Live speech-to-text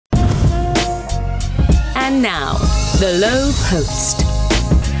And now, the Lowe Post.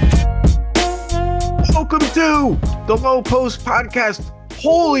 Welcome to the Lowe Post podcast.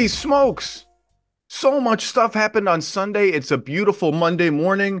 Holy smokes. So much stuff happened on Sunday. It's a beautiful Monday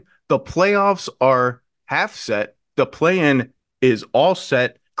morning. The playoffs are half set. The play-in is all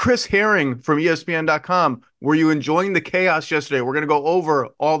set. Chris Herring from ESPN.com. Were you enjoying the chaos yesterday? We're going to go over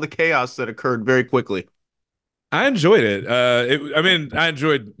all the chaos that occurred very quickly. I enjoyed it. I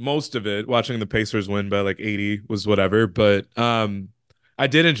enjoyed most of it. Watching the Pacers win by like 80 was whatever, but I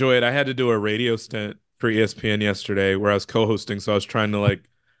did enjoy it. I had to do a radio stint for ESPN yesterday where I was co-hosting, so I was trying to like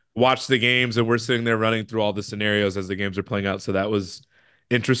watch the games, and we're sitting there running through all the scenarios as the games are playing out. So that was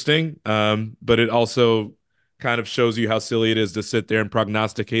interesting. But it also kind of shows you how silly it is to sit there and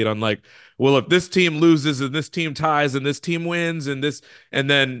prognosticate on like, well, if this team loses and this team ties and this team wins and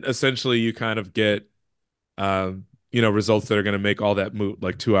then essentially you kind of get results that are going to make all that moot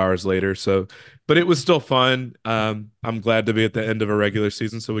like 2 hours later. So, but it was still fun. I'm glad to be at the end of a regular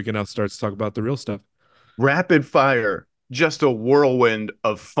season so we can now start to talk about the real stuff. Rapid fire, just a whirlwind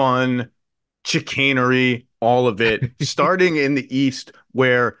of fun, chicanery, all of it, starting in the East,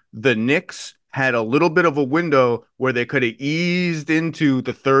 where the Knicks had a little bit of a window where they could have eased into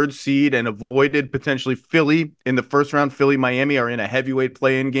the third seed and avoided potentially Philly in the first round. Philly, Miami are in a heavyweight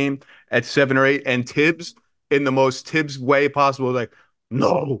play-in game at 7 or 8, and Tibbs, in the most Tibbs way possible, like,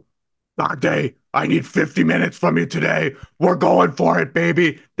 no, Dante, I need 50 minutes from you today. We're going for it,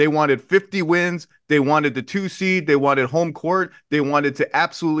 baby. They wanted 50 wins. They wanted the 2 seed. They wanted home court. They wanted to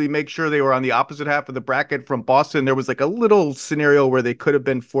absolutely make sure they were on the opposite half of the bracket from Boston. There was like a little scenario where they could have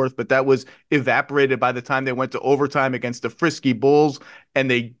been fourth, but that was evaporated by the time they went to overtime against the frisky Bulls,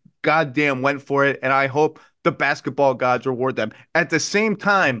 and they goddamn went for it. And I hope the basketball gods reward them. At the same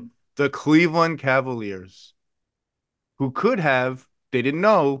time, the Cleveland Cavaliers, who could have, they didn't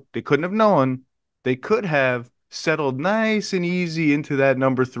know, they couldn't have known, they could have settled nice and easy into that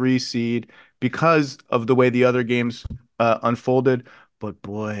number 3 seed because of the way the other games unfolded. But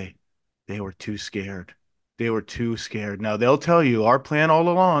boy, they were too scared. They were too scared. Now, they'll tell you our plan all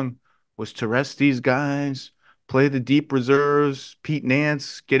along was to rest these guys, play the deep reserves, Pete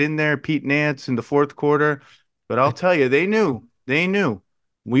Nance, get in there, Pete Nance in the fourth quarter. But I'll tell you, they knew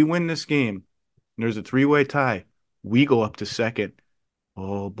we win this game. There's a 3-way tie. We go up to second.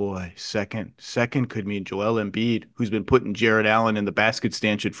 Oh boy, second could mean Joel Embiid, who's been putting Jared Allen in the basket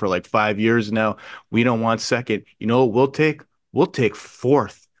stanchion for like 5 years now. We don't want second. You know what we'll take? We'll take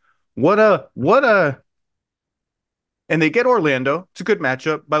fourth. What a and they get Orlando. It's a good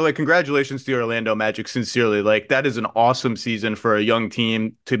matchup. By the way, congratulations to the Orlando Magic, sincerely. Like, that is an awesome season for a young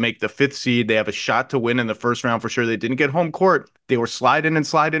team to make the 5th seed. They have a shot to win in the first round for sure. They didn't get home court. They were sliding,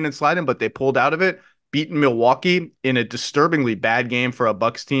 but they pulled out of it, beating Milwaukee in a disturbingly bad game for a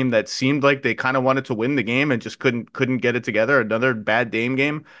Bucks team that seemed like they kind of wanted to win the game and just couldn't get it together. Another bad Dame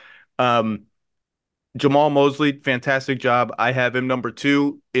game. Jamal Mosley, fantastic job. I have him number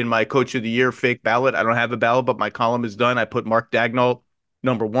 2 in my Coach of the Year fake ballot. I don't have a ballot, but my column is done. I put Mark Daigneault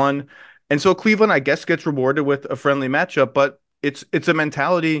number 1. And so Cleveland, I guess, gets rewarded with a friendly matchup, but it's a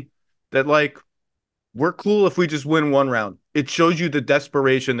mentality that, like, we're cool if we just win one round. It shows you the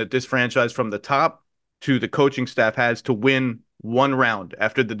desperation that this franchise from the top to the coaching staff has to win one round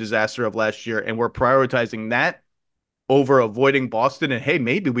after the disaster of last year. And we're prioritizing that over avoiding Boston. And hey,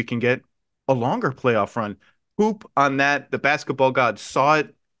 maybe we can get a longer playoff run. Hoop on that. The basketball gods saw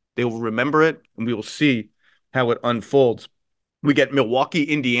it. They will remember it, and we will see how it unfolds. We get Milwaukee,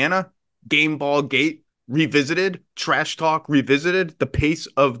 Indiana, game ball gate revisited, trash talk revisited, the pace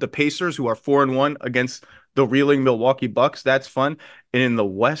of the Pacers, who are 4-1 against the reeling Milwaukee Bucks. That's fun. And in the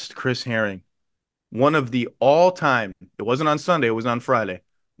West, Chris Herring, one of the all-time, it wasn't on Sunday, it was on Friday,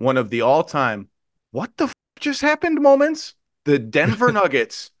 one of the all-time, what the just happened moments? The Denver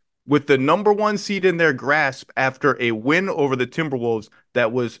Nuggets, with the number 1 seed in their grasp after a win over the Timberwolves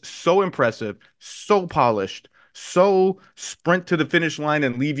that was so impressive, so polished, so sprint to the finish line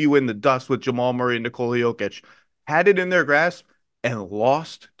and leave you in the dust with Jamal Murray and Nikola Jokic, had it in their grasp and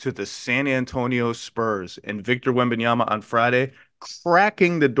lost to the San Antonio Spurs and Victor Wembanyama on Friday,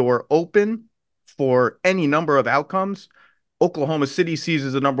 cracking the door open for any number of outcomes. Oklahoma City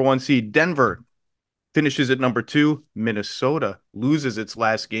seizes the number 1 seed. Denver finishes at number 2. Minnesota loses its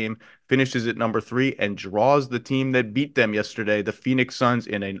last game, finishes at number 3, and draws the team that beat them yesterday, the Phoenix Suns,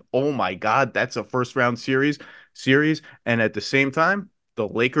 in an, oh my God, that's a first round series. And at the same time, the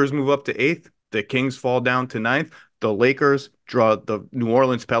Lakers move up to 8th. The Kings fall down to 9th. The Lakers draw the New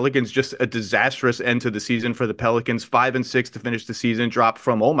Orleans Pelicans. Just a disastrous end to the season for the Pelicans. 5-6 to finish the season. Drop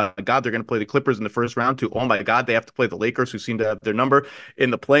from, oh my God, they're going to play the Clippers in the first round, to, oh my God, they have to play the Lakers, who seem to have their number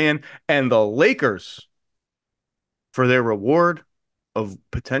in the play-in. And the Lakers for their reward of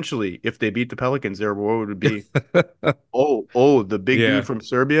potentially, if they beat the Pelicans, their reward would be, the big dude Yeah, from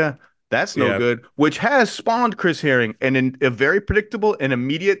Serbia. That's no yeah. good, which has spawned Chris Herring and in a very predictable and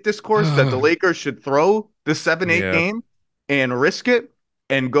immediate discourse that the Lakers should throw the 7-8 Yeah, game and risk it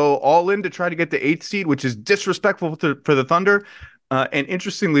and go all in to try to get the eighth seed, which is disrespectful for the Thunder. And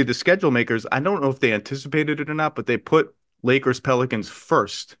interestingly, the schedule makers, I don't know if they anticipated it or not, but they put Lakers Pelicans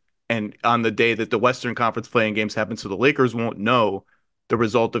first. And on the day that the Western Conference playing games happen, so the Lakers won't know the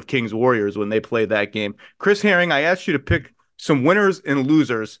result of Kings Warriors when they play that game. Chris Herring, I asked you to pick some winners and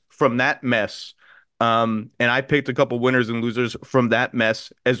losers from that mess. And I picked a couple winners and losers from that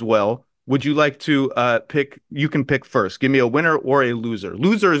mess as well. Would you like to pick? You can pick first. Give me a winner or a loser.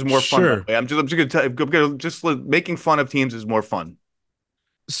 Loser is more fun that sure. way. I'm just gonna tell you, making fun of teams is more fun.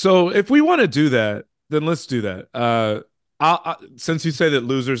 So if we want to do that, then let's do that. Since you say that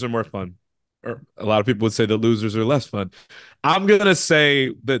losers are more fun, or a lot of people would say that losers are less fun, I'm gonna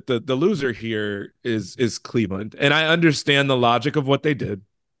say that the loser here is Cleveland, and I understand the logic of what they did.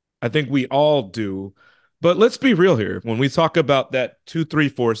 I think we all do, but let's be real here. When we talk about that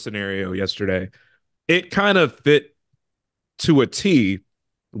 2-3-4 scenario yesterday, it kind of fit to a T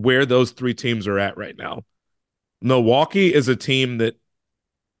where those three teams are at right now. Milwaukee is a team that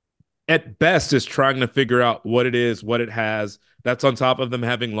at best is trying to figure out what it is, what it has. That's on top of them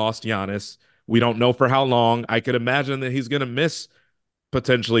having lost Giannis. We don't know for how long. I could imagine that he's going to miss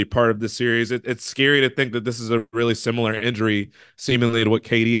potentially part of the series. It's scary to think that this is a really similar injury, seemingly to what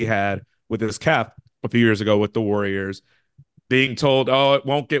KD had with his calf a few years ago with the Warriors, being told, oh, it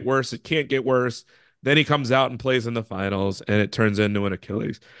won't get worse. It can't get worse. Then he comes out and plays in the finals, and it turns into an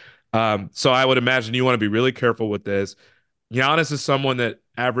Achilles. So I would imagine you want to be really careful with this. Giannis is someone that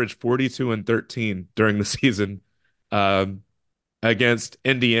averaged 42 and 13 during the season um, against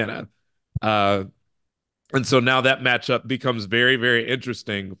Indiana. Uh, and so now that matchup becomes very, very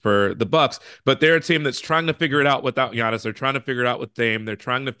interesting for the Bucks. But they're a team that's trying to figure it out without Giannis. They're trying to figure it out with Dame. They're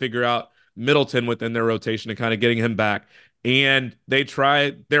trying to figure out Middleton within their rotation and kind of getting him back. And they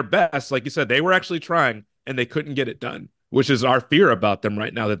try their best. Like you said, they were actually trying and they couldn't get it done, which is our fear about them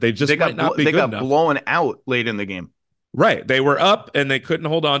right now, that they just might not be They good got enough. blown out late in the game. Right. They were up and they couldn't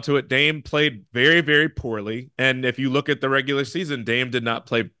hold on to it. Dame played very, very poorly. And if you look at the regular season, Dame did not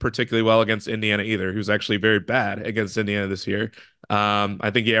play particularly well against Indiana either. He was actually very bad against Indiana this year.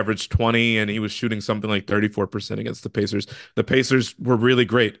 I think he averaged 20 and he was shooting something like 34% against the Pacers. The Pacers were really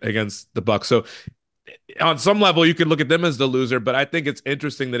great against the Bucks. So on some level, you could look at them as the loser, but I think it's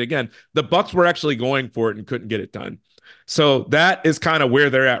interesting that, again, the Bucks were actually going for it and couldn't get it done. So that is kind of where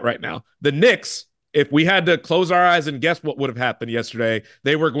they're at right now. The Knicks, if we had to close our eyes and guess what would have happened yesterday,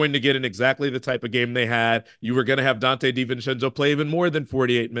 they were going to get in exactly the type of game they had. You were going to have Dante DiVincenzo play even more than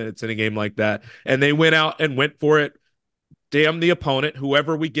 48 minutes in a game like that. And they went out and went for it. Damn the opponent.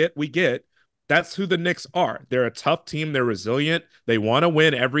 Whoever we get, we get. That's who the Knicks are. They're a tough team. They're resilient. They want to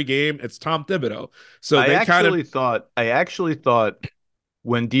win every game. It's Tom Thibodeau. So they kind of I actually thought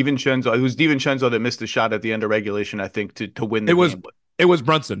when DiVincenzo, it was DiVincenzo that missed the shot at the end of regulation, I think, to win the it was game. it was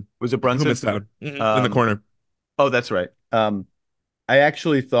Brunson Was it who Brunson? missed out in the Um, corner. oh, that's right. I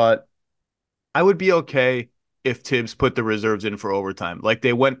actually thought I would be okay if Tibbs put the reserves in for overtime. Like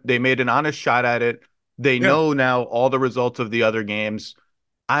they made an honest shot at it. They Yeah. know now all the results of the other games.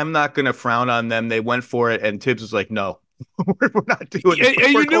 I'm not going to frown on them. They went for it, and Tibbs was like, "No, we're not doing it.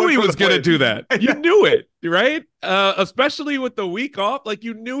 And We're you knew going he for was the going to win." do that. You knew it, right? Especially with the week off. Like,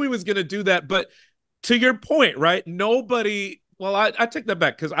 you knew he was going to do that. But to your point, right? Nobody, well, I take that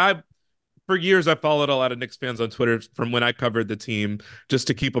back because for years, I followed a lot of Knicks fans on Twitter from when I covered the team just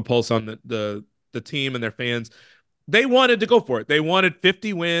to keep a pulse on the team and their fans. They wanted to go for it. They wanted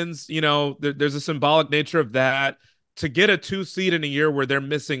 50 wins. You know, there's a symbolic nature of that. To get a 2 seed in a year where they're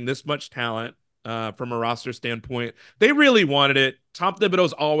missing this much talent from a roster standpoint, they really wanted it. Tom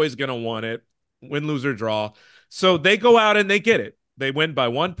Thibodeau's always going to want it, win, lose, or draw. So they go out and they get it. They win by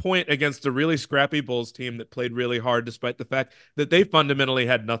 1 point against a really scrappy Bulls team that played really hard, despite the fact that they fundamentally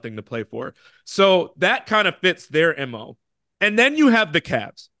had nothing to play for. So that kind of fits their MO. And then you have the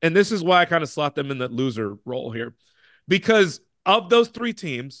Cavs. And this is why I kind of slot them in the loser role here. Because of those three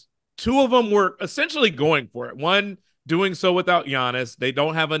teams, two of them were essentially going for it. One doing so without Giannis. They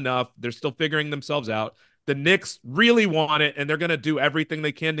don't have enough. They're still figuring themselves out. The Knicks really want it, and they're going to do everything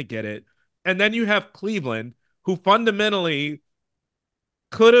they can to get it. And then you have Cleveland, who fundamentally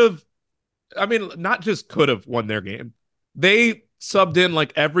could have, I mean, not just could have won their game. They subbed in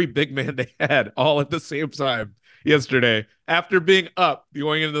like every big man they had all at the same time yesterday after being up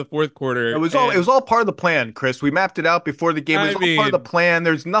going into the fourth quarter. It was And all part of the plan, Chris. We mapped it out before the game. It I was all part of the mean, plan.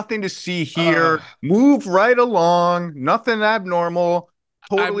 There's nothing to see uh, here. Move right along. Nothing abnormal. I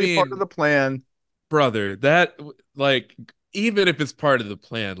Totally part of mean, the plan. brother, that like even if it's part of the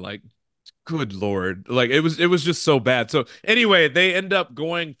plan, like good lord, like it was just so bad. So anyway, they end up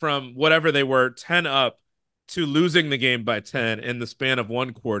going from whatever they were 10 up to losing the game by 10 in the span of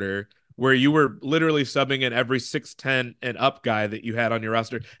one quarter, where you were literally subbing in every 6'10 and up guy that you had on your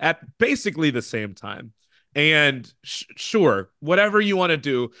roster at basically the same time. And sure, whatever you want to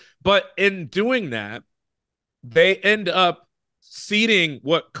do, but in doing that, they end up seeding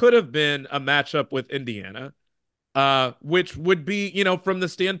what could have been a matchup with Indiana, which would be, from the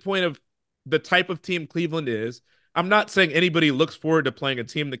standpoint of the type of team Cleveland is. I'm not saying anybody looks forward to playing a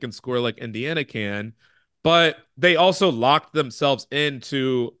team that can score like Indiana can, but they also locked themselves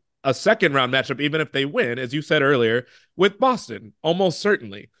into a second round matchup, even if they win, as you said earlier, with Boston, almost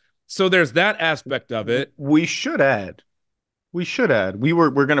certainly. So there's that aspect of it. We should add. We should add. We're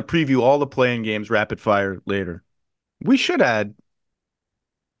going to preview all the playing games rapid fire later. We should add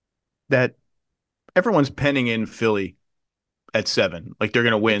that everyone's penning in Philly at 7. Like they're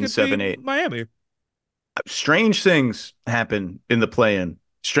going to It win could be 7-8. Miami. Strange things happen in the play-in.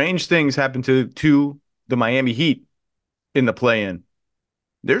 Strange things happen to the Miami Heat in the play-in.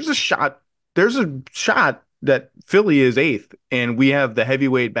 There's a shot. There's a shot that Philly is 8th, and we have the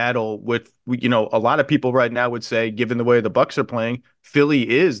heavyweight battle with, a lot of people right now would say, given the way the Bucks are playing, Philly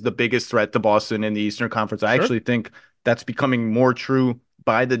is the biggest threat to Boston in the Eastern Conference. I Sure. actually think that's becoming more true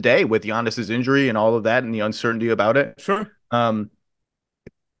by the day with Giannis's injury and all of that and the uncertainty about it. Sure. Um,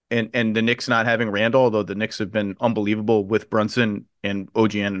 and the Knicks not having Randall, although the Knicks have been unbelievable with Brunson and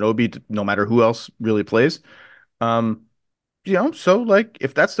OG Anunoby, no matter who else really plays. Um, so like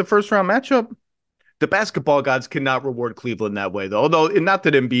if that's the first round matchup, the basketball gods cannot reward Cleveland that way, though. Although, not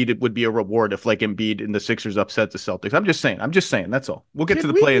that Embiid it would be a reward if like Embiid and the Sixers upset the Celtics. I'm just saying. I'm just saying. That's all. We'll get to Can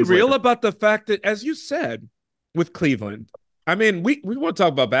the we be play-ins real later. about the fact that, as you said, with Cleveland, I mean, we want to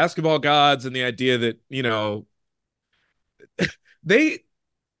talk about basketball gods and the idea that, they,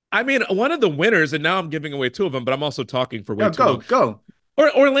 I mean, one of the winners, and now I'm giving away two of them, but I'm also talking for way Yeah, too long. go.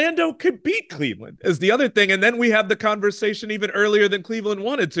 Or Orlando could beat Cleveland is the other thing. And then we have the conversation even earlier than Cleveland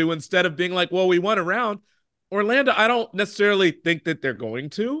wanted to, instead of being like, well, we won a round. Orlando, I don't necessarily think that they're going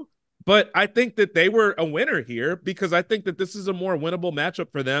to, but I think that they were a winner here because I think that this is a more winnable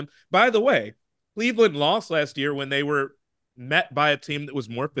matchup for them. By the way, Cleveland lost last year when they were met by a team that was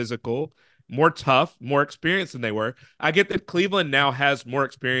more physical, more tough, more experienced than they were. I get that Cleveland now has more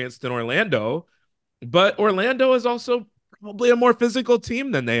experience than Orlando, but Orlando is also probably a more physical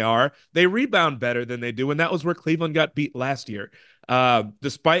team than they are. They rebound better than they do, and that was where Cleveland got beat last year,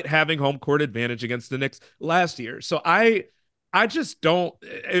 despite having home court advantage against the Knicks last year. So I just don't.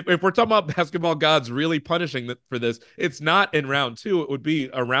 If we're talking about basketball gods really punishing for this, it's not in round two. It would be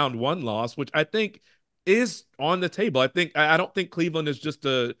a round one loss, which I think is on the table. I don't think Cleveland is just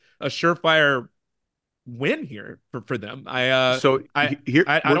a surefire win here for them. So here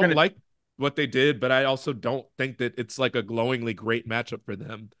I we're don't gonna. like what they did, but I also don't think that it's like a glowingly great matchup for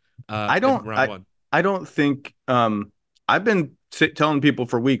them I in don't. round one. I don't think. I've been telling people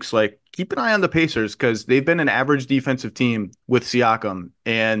for weeks, like keep an eye on the Pacers because they've been an average defensive team with Siakam,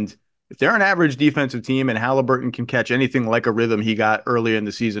 and if they're an average defensive team and Halliburton can catch anything like a rhythm he got earlier in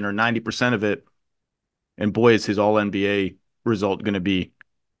the season or 90% of it, and boy, is his All NBA result going to be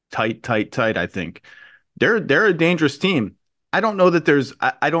tight, tight, tight. I think they're a dangerous team. I don't know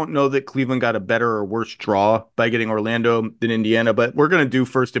that Cleveland got a better or worse draw by getting Orlando than Indiana, but we're gonna do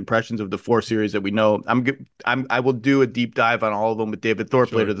first impressions of the 4 series that we know. I will do a deep dive on all of them with David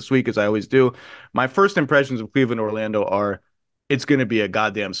Thorpe later Sure. this week, as I always do. My first impressions of Cleveland Orlando are it's gonna be a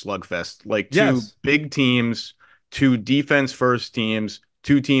goddamn slugfest. Like two Yes. big teams, two defense first teams,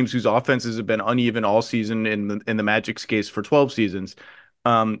 two teams whose offenses have been uneven all season in the Magic's case for 12 seasons.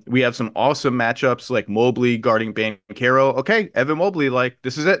 We have some awesome matchups like Mobley guarding Banchero. Okay, Evan Mobley, like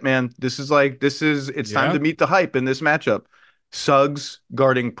this is it, man. It's time Yeah. to meet the hype in this matchup. Suggs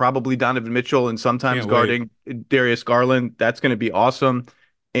guarding probably Donovan Mitchell and sometimes Can't wait. guarding Darius Garland. That's going to be awesome.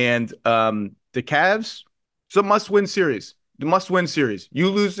 And the Cavs, it's a must-win series. The must-win series. You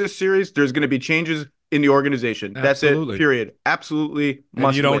lose this series, there's going to be changes in the organization. That's it. Absolutely. Period. Absolutely And you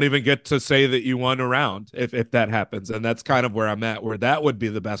must don't win. even get to say that you won a round if that happens. And that's kind of where I'm at, where that would be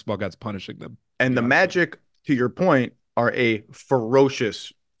the basketball gods punishing them, to And be the honest with Magic, to your point, are a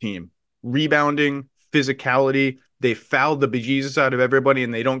ferocious team. Rebounding, physicality. They foul the bejesus out of everybody,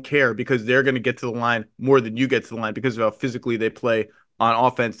 and they don't care because they're going to get to the line more than you get to the line because of how physically they play on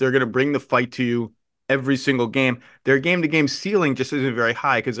offense. They're going to bring the fight to you every single game. Their game-to-game ceiling just isn't very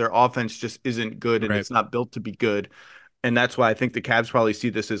high because their offense just isn't good and Right. it's not built to be good. And that's why I think the Cavs probably see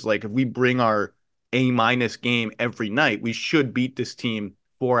this as like if we bring our A- game every night, we should beat this team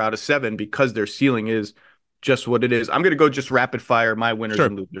 4 out of 7 because their ceiling is just what it is. I'm going to go just rapid fire my winners Sure.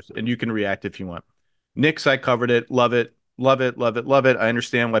 and losers, and you can react if you want. Knicks, I covered it. Love it. Love it. Love it. Love it. I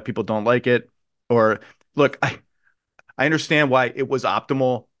understand why people don't like it. Or look, I understand why it was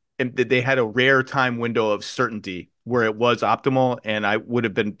optimal and that they had a rare time window of certainty where it was optimal, and I would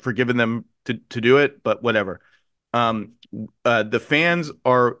have been forgiven them to do it, but whatever. Um, the fans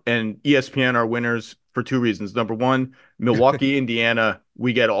are and ESPN are winners for two reasons. Number one, Milwaukee, Indiana,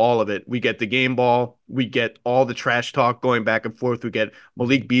 we get all of it. We get the game ball. We get all the trash talk going back and forth. We get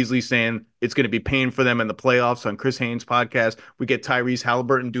Malik Beasley saying it's going to be pain for them in the playoffs on Chris Haynes' podcast. We get Tyrese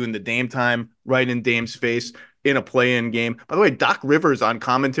Halliburton doing the Dame time right in Dame's face in a play-in game. By the way, Doc Rivers on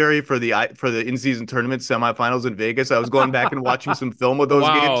commentary for the in-season tournament semifinals in Vegas. I was going back and watching some film of those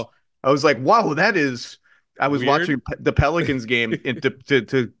games. Wow. I was like, wow, that is. I was Weird. watching the Pelicans game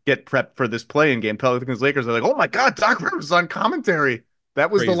to get prepped for this play-in game. Pelicans Lakers. I was like, oh my God, Doc Rivers is on commentary. That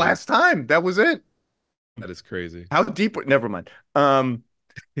was the Crazy. last time. That was it. That is crazy. How deep? Never mind.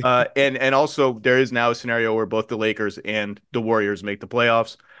 And also there is now a scenario where both the Lakers and the Warriors make the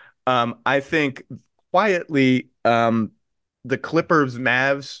playoffs. I think quietly, the Clippers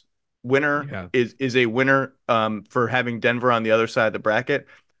Mavs winner Yeah. is a winner for having Denver on the other side of the bracket.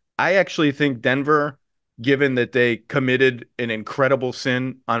 I actually think Denver, given that they committed an incredible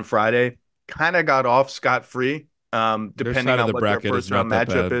sin on Friday, kind of got off scot-free, Their depending side of on the what their bracket is first round not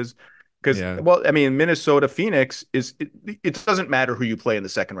that matchup bad. is. Because, Yeah. well, I mean, Minnesota, Phoenix it doesn't matter who you play in the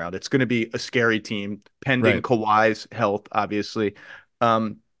second round. It's going to be a scary team, pending Right. Kawhi's health, obviously.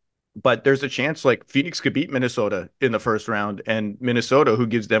 Um, but there's a chance like Phoenix could beat Minnesota in the first round, and Minnesota, who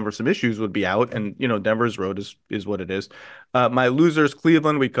gives Denver some issues, would be out. And Denver's road is what it is. My losers,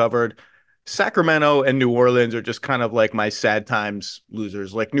 Cleveland, we covered. Sacramento and New Orleans are just kind of like my sad times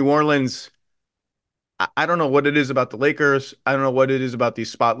losers. Like New Orleans, I don't know what it is about the Lakers. I don't know what it is about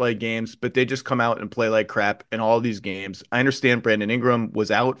these spotlight games, but they just come out and play like crap in all these games. I understand Brandon Ingram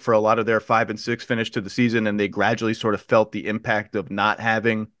was out for a lot of their 5-6 finish to the season, and they gradually sort of felt the impact of not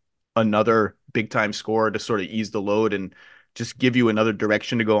having another big time scorer to sort of ease the load and just give you another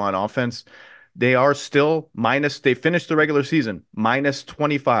direction to go on offense. They are still they finished the regular season minus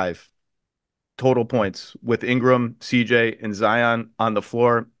 25 total points with Ingram, CJ, and Zion on the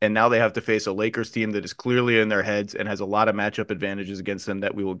floor. And now they have to face a Lakers team that is clearly in their heads and has a lot of matchup advantages against them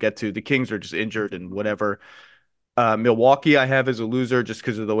that we will get to. The Kings are just injured and whatever. Milwaukee, I have as a loser just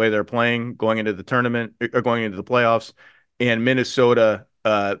because of the way they're playing going into the tournament or going into the playoffs. And Minnesota,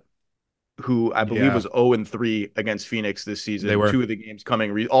 who I believe Yeah. was 0-3 against Phoenix this They season. were. All three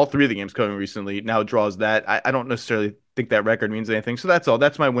of the games coming recently now draws that. I don't necessarily think that record means anything. So that's all.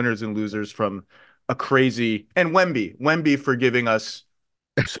 That's my winners and losers from a crazy and Wemby for giving us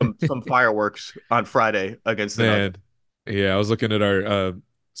some fireworks on Friday against the Nuggets. Man. Yeah, I was looking at our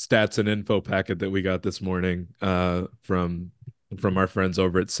stats and info packet that we got this morning from our friends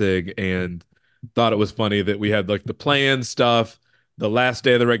over at SIG, and thought it was funny that we had like the play-in stuff, the last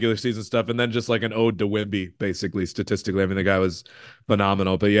day of the regular season stuff, and then just like an ode to Wimby, basically statistically. I mean, the guy was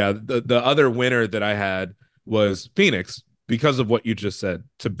phenomenal. But yeah, the other winner that I had was Phoenix because of what you just said,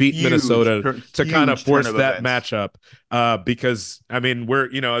 to beat Minnesota, to kind of Huge turn force of that events. matchup. Because I mean,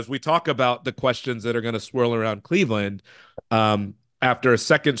 as we talk about the questions that are going to swirl around Cleveland, after a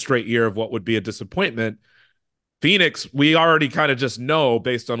second straight year of what would be a disappointment, Phoenix, we already kind of just know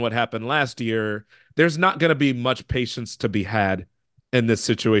based on what happened last year, there's not going to be much patience to be had in this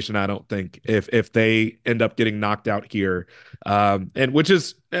situation. I don't think if they end up getting knocked out here, and which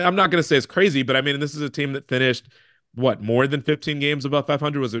is I'm not going to say it's crazy, but I mean this is a team that finished what more than 15 games above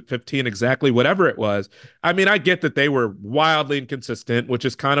 500. Was it 15 exactly? Whatever it was. I mean, I get that they were wildly inconsistent, which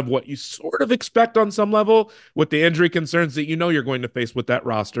is kind of what you sort of expect on some level with the injury concerns that you're going to face with that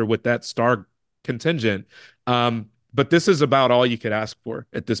roster, with that star contingent. But this is about all you could ask for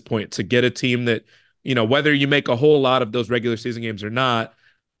at this point, to get a team that, whether you make a whole lot of those regular season games or not,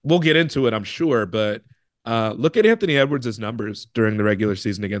 we'll get into it, I'm sure. But look at Anthony Edwards' numbers during the regular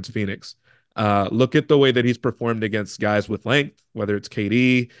season against Phoenix. Look at the way that he's performed against guys with length, whether it's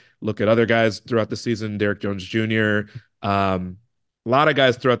KD. Look at other guys throughout the season, Derrick Jones Jr. A lot of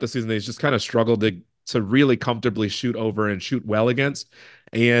guys throughout the season, they just kind of struggled to really comfortably shoot over and shoot well against.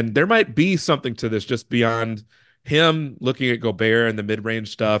 And there might be something to this just beyond him looking at Gobert and the mid-range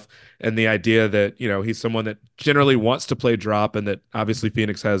stuff and the idea that, he's someone that generally wants to play drop and that obviously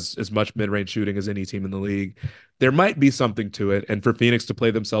Phoenix has as much mid-range shooting as any team in the league. There might be something to it. And for Phoenix to play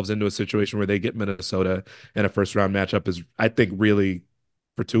themselves into a situation where they get Minnesota in a first round matchup is, I think, really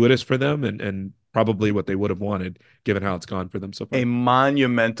fortuitous for them and probably what they would have wanted given how it's gone for them so A far.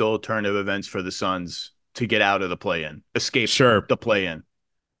 monumental turn of events for the Suns to get out of the play-in, escape Sure. the play-in.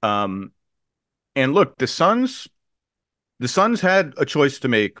 Um, and look, the Suns had a choice to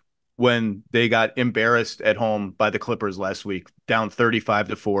make when they got embarrassed at home by the Clippers last week, down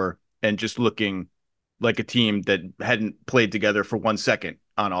 35-4, and just looking like a team that hadn't played together for 1 second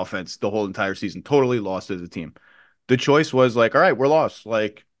on offense the whole entire season, totally lost as a team. The choice was like, all right, we're lost.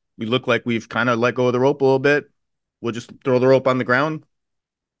 Like, we look like we've kind of let go of the rope a little bit. We'll just throw the rope on the ground,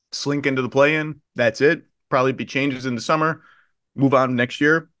 slink into the play-in. That's it. Probably be changes in the summer, move on next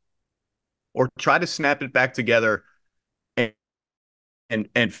year, or try to snap it back together and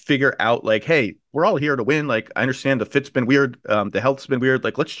and figure out like, hey, we're all here to win. Like, I understand the fit's been weird, the health's been weird.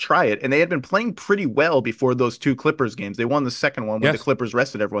 Like, let's try it. And they had been playing pretty well before those two Clippers games. They won the second one when the Yes. Clippers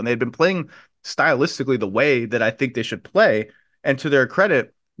rested everyone. They had been playing stylistically the way that I think they should play. And to their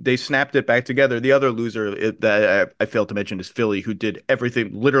credit, they snapped it back together. The other loser that I failed to mention is Philly, who did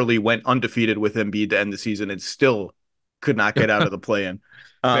everything, literally went undefeated with Embiid to end the season and still could not get out of the play-in.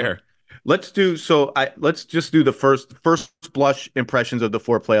 Um, Fair. let's just do the first blush impressions of the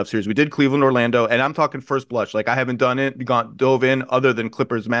four playoff series. We did Cleveland, Orlando, and I'm talking first blush. Like, I haven't dove in other than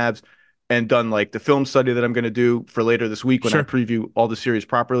Clippers, Mavs, and done like the film study that I'm going to do for later this week when I Sure. preview all the series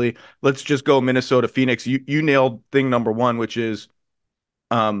properly. Let's just go Minnesota, Phoenix. You nailed thing number one, which is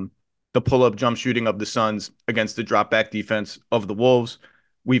um the pull-up jump shooting of the Suns against the drop back defense of the Wolves.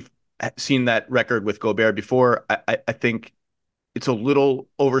 We've seen that record with Gobert before. I think it's a little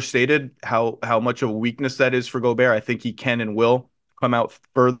overstated how much of a weakness that is for Gobert. I think he can and will come out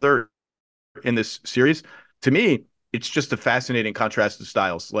further in this series. To me, it's just a fascinating contrast of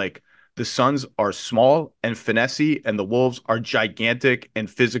styles. Like, the Suns are small and finessey, and the Wolves are gigantic and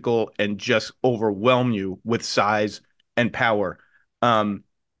physical and just overwhelm you with size and power. Um,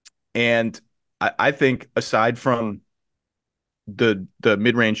 and I think aside from the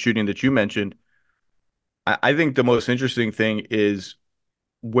mid range shooting that you mentioned, I think the most interesting thing is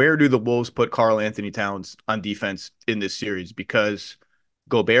where do the Wolves put Karl Anthony Towns on defense in this series? Because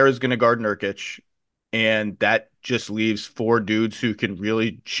Gobert is going to guard Nurkic, and that just leaves four dudes who can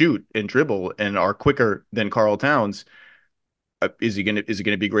really shoot and dribble and are quicker than Karl Towns. Is it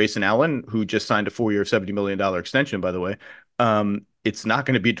gonna be Grayson Allen, who just signed a 4-year, $70 million extension, by the way? It's not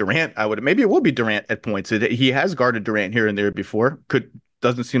going to be Durant. Maybe it will be Durant at points. He has guarded Durant here and there before.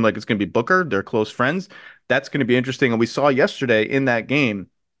 Doesn't seem like it's going to be Booker. They're close friends. That's going to be interesting. And we saw yesterday in that game,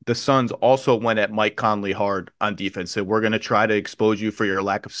 the Suns also went at Mike Conley hard on defense. So we're going to try to expose you for your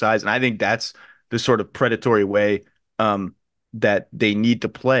lack of size. And I think that's the sort of predatory way that they need to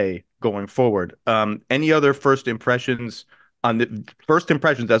play going forward. Any other first impressions on the first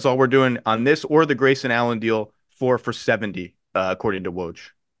impressions? That's all we're doing on this or the Grayson Allen deal, 4 for 70, according to Woj.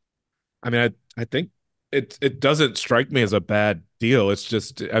 I mean, I think it doesn't strike me as a bad deal. It's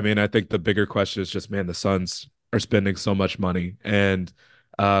just, I mean, I think the bigger question is just, man, the Suns are spending so much money. And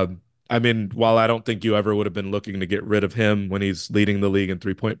I mean, while I don't think you ever would have been looking to get rid of him when he's leading the league in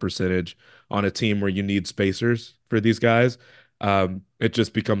 3-point percentage on a team where you need spacers for these guys, it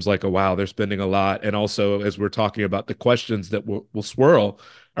just becomes like, wow, they're spending a lot. And also, as we're talking about the questions that will swirl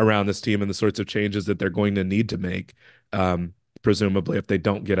around this team and the sorts of changes that they're going to need to make, presumably if they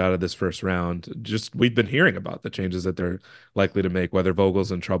don't get out of this first round. Just we've been hearing about the changes that they're likely to make, whether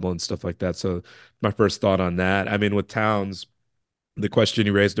Vogel's in trouble and stuff like that. So my first thought on that, I mean, with Towns, the question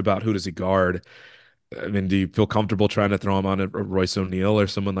you raised about who does he guard? I mean, do you feel comfortable trying to throw him on a Royce O'Neal or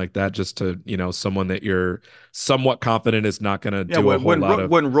someone like that, just to, someone that you're somewhat confident is not going to Yeah, do a whole lot of.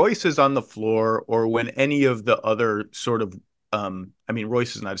 when Royce is on the floor, or when any of the other sort of I mean,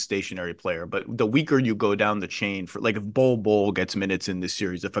 Royce is not a stationary player, but the weaker you go down the chain, for like if Bol gets minutes in this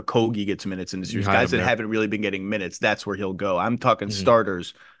series, if Okogie gets minutes in this You series, hide guys him that there. haven't really been getting minutes, that's where he'll go. I'm talking Mhm.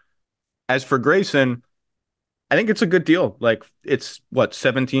 starters. As for Grayson, I think it's a good deal. Like, it's what,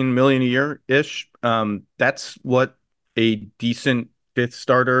 17 million a year ish. That's what a decent fifth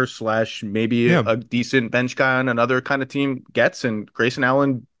starter slash maybe Yeah, a decent bench guy on another kind of team gets. And Grayson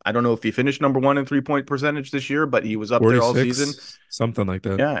Allen, I don't know if he finished number one in 3-point percentage this year, but he was up there all season. 46, something like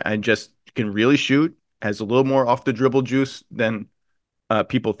that. Yeah, and just can really shoot, has a little more off the dribble juice than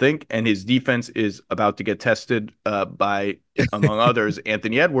people think, and his defense is about to get tested by, among others,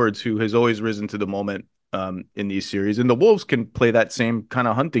 Anthony Edwards, who has always risen to the moment in these series. And the Wolves can play that same kind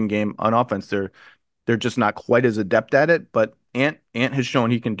of hunting game on offense. They're just not quite as adept at it, but Ant has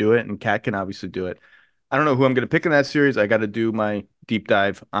shown he can do it, and Cat can obviously do it. I don't know who I'm going to pick in that series. I got to do my deep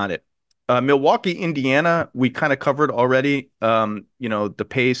dive on it. Milwaukee, Indiana, we kind of covered already. The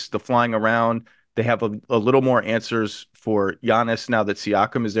pace, the flying around. They have a little more answers for Giannis now that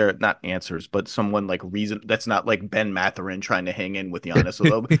Siakam is there. Not answers, but someone like reason that's not like Ben Mathurin trying to hang in with Giannis.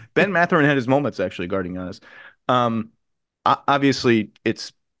 Although Ben Mathurin had his moments actually guarding Giannis. Um, Obviously,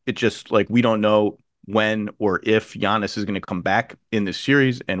 it's just like we don't know when or if Giannis is going to come back in this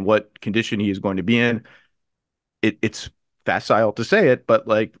series and what condition he is going to be in. It's facile to say it, but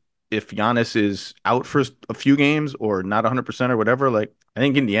like if Giannis is out for a few games or not 100% or whatever, like I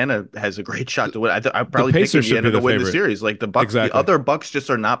think Indiana has a great shot to win. I'd The probably pick Pacers should be Indiana to the win the favorite. series. Like the Exactly. other Bucks just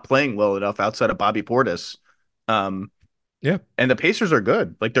are not playing well enough outside of Bobby Portis. Um, Yeah. and the Pacers are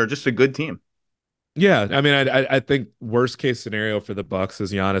good. Like they're just a good team. Yeah, I mean, I think worst case scenario for the Bucks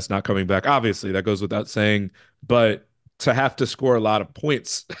is Giannis not coming back. Obviously, that goes without saying, but to have to score a lot of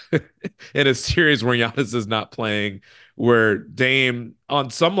points in a series where Giannis is not playing, where Dame, on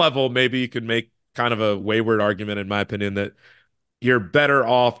some level, maybe you could make kind of a wayward argument, in my opinion, that you're better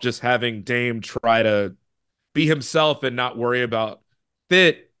off just having Dame try to be himself and not worry about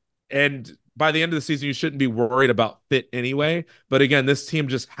fit. And by the end of the season, you shouldn't be worried about fit anyway. But again, this team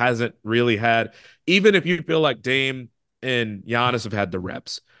just hasn't really had, even if you feel like Dame and Giannis have had the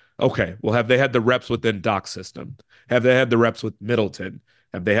reps. Okay, well, have they had the reps within Doc's system? Have they had the reps with Middleton?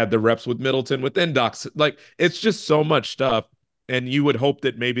 Have they had the reps with Middleton within Doc's? Like, it's just so much stuff. And you would hope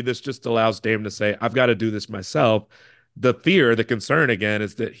that maybe this just allows Dame to say, I've got to do this myself. The fear, the concern again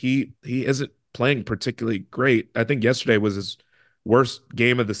is that he isn't playing particularly great. I think yesterday was his worst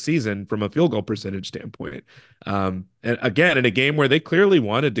game of the season from a field goal percentage standpoint. And again, in a game where they clearly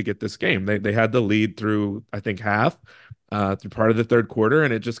wanted to get this game, they had the lead through I think half, through part of the third quarter,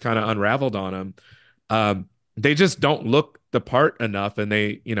 and it just kind of unraveled on them. They just don't look the part enough, and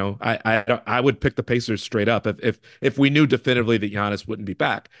I would pick the Pacers straight up if we knew definitively that Giannis wouldn't be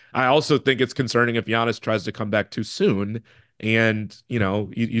back. I also think it's concerning if Giannis tries to come back too soon, and you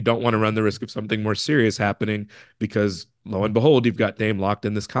don't want to run the risk of something more serious happening because lo and behold, you've got Dame locked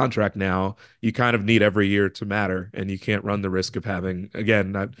in this contract now. You kind of need every year to matter, and you can't run the risk of having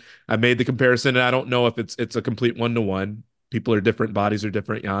again. I made the comparison, and I don't know if it's a complete 1-to-1. People are different, bodies are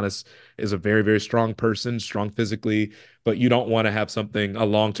different. Giannis is a very, very strong person, strong physically, but you don't want to have a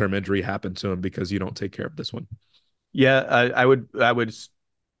long-term injury happen to him because you don't take care of this one. Yeah, I would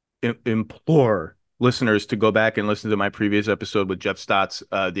implore listeners to go back and listen to my previous episode with Jeff Stotts,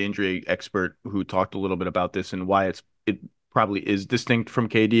 the injury expert, who talked a little bit about this and why it probably is distinct from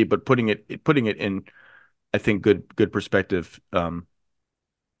KD, but putting it in, I think, good perspective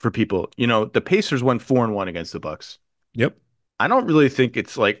for people. The Pacers went 4-1 against the Bucks. Yep. I don't really think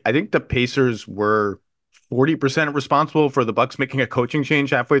it's like I think the Pacers were 40% responsible for the Bucks making a coaching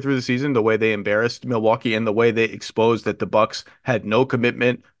change halfway through the season, the way they embarrassed Milwaukee and the way they exposed that the Bucks had no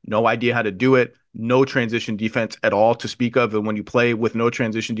commitment, no idea how to do it, no transition defense at all to speak of. And when you play with no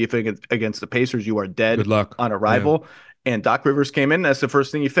transition defense against the Pacers, you are Good dead luck. on Yeah. arrival. And Doc Rivers came in. That's the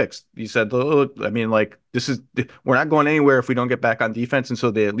first thing he fixed. He said, "Look, I mean, like we're not going anywhere if we don't get back on defense." And so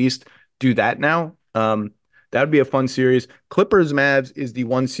they at least do that now. That would be a fun series. Clippers Mavs is the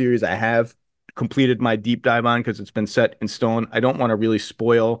one series I have completed my deep dive on because it's been set in stone. I don't want to really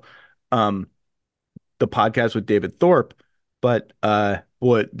spoil um, the podcast with David Thorpe, but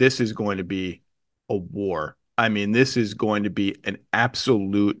boy, this is going to be a war. I mean, this is going to be an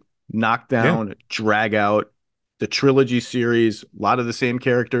absolute Yeah. knockdown, drag out. The trilogy series, a lot of the same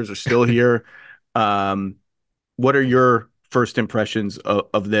characters are still here. Um, what are your first impressions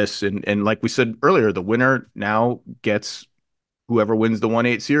of this? And like we said earlier, the winner now gets whoever wins the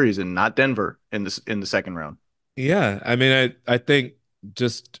 1-8 series and not Denver in the second round. Yeah, I mean, I think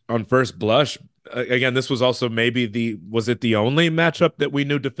just on first blush, again, this was also maybe was it the only matchup that we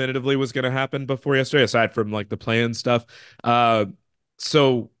knew definitively was going to happen before yesterday, aside from like the play-in stuff. Uh,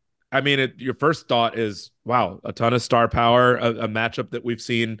 so I mean, your first thought is, wow, a ton of star power, a matchup that we've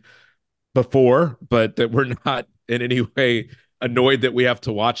seen before, but that we're not in any way annoyed that we have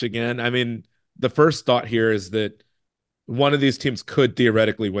to watch again. I mean, the first thought here is that one of these teams could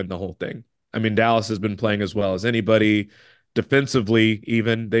theoretically win the whole thing. I mean, Dallas has been playing as well as anybody defensively,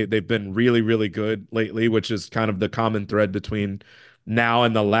 even they've been really, really good lately, which is kind of the common thread between now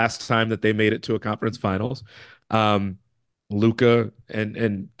and the last time that they made it to a conference finals. Um, Luka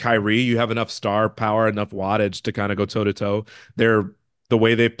and Kyrie, you have enough star power, enough wattage to kind of go toe to toe. They're the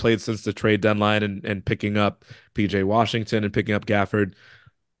way they've played since the trade deadline and picking up PJ Washington and picking up Gafford.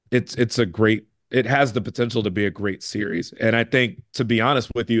 It's a great it has the potential to be a great series. And I think, to be honest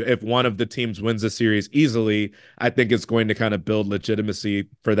with you, if one of the teams wins the series easily, I think it's going to kind of build legitimacy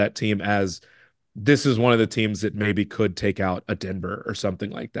for that team as this is one of the teams that maybe could take out a Denver or something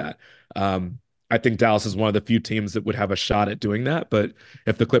like that. Um, I think Dallas is one of the few teams that would have a shot at doing that. But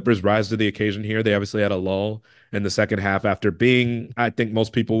if the Clippers rise to the occasion here, they obviously had a lull in the second half after being, I think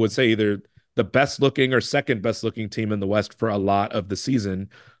most people would say, either the best looking or second best looking team in the West for a lot of the season.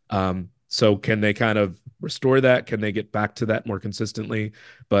 So can they kind of restore that? Can they get back to that more consistently?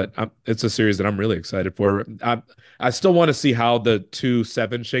 But it's a series that I'm really excited for. I still want to see how the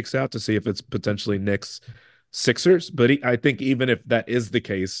 2-7 shakes out to see if it's potentially Knicks Sixers. But I think even if that is the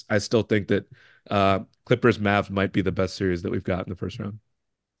case, I still think that Clippers Mavs might be the best series that we've got in the first round.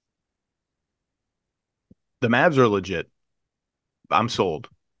 The Mavs are legit. I'm sold.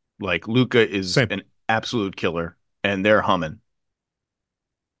 Like Luka is Same. an absolute killer, and they're humming.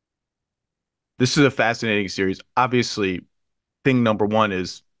 This is a fascinating series. Obviously, thing number one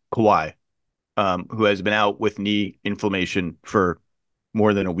is Kawhi, who has been out with knee inflammation for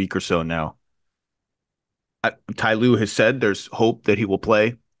more than a week or so now. Ty Lue has said there's hope that he will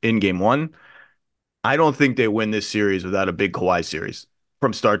play in game one. I don't think they win this series without a big Kawhi series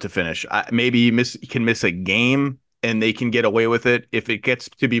from start to finish. Maybe he can miss a game and they can get away with it. If it gets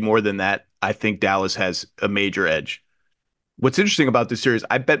to be more than that, I think Dallas has a major edge. What's interesting about this series,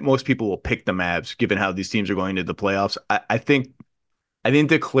 I bet most people will pick the Mavs given how these teams are going into the playoffs. I think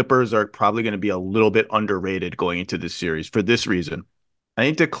the Clippers are probably going to be a little bit underrated going into this series for this reason. I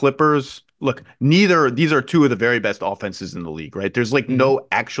think the Clippers, look, neither these are two of the very best offenses in the league, right? There's like Mhm. no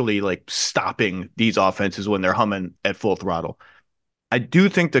actually like stopping these offenses when they're humming at full throttle. I do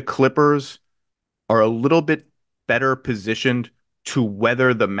think the Clippers are a little bit better positioned to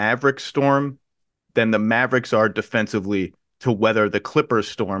weather the Mavericks storm than the Mavericks are defensively to weather the Clippers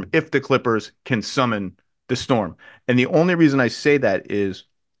storm if the Clippers can summon the storm. And the only reason I say that is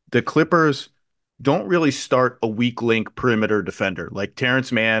the Clippers don't really start a weak link perimeter defender like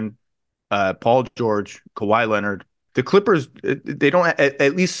Terrence Mann, Paul George, Kawhi Leonard. The Clippers, they don't,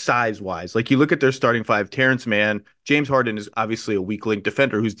 at least size wise, like you look at their starting five, Terrence Mann, James Harden is obviously a weak link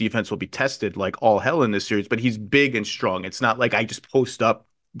defender whose defense will be tested like all hell in this series, but he's big and strong. It's not like I just post up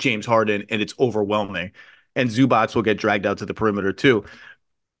James Harden and it's overwhelming. And Zubats will get dragged out to the perimeter too.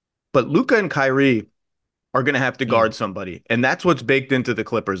 But Luka and Kyrie are going to have to Mm. guard somebody. And that's what's baked into the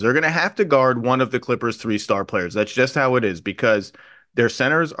Clippers. They're going to have to guard one of the Clippers' three-star players. That's just how it is because their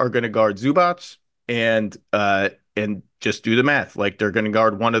centers are going to guard Zubats and just do the math. Like they're going to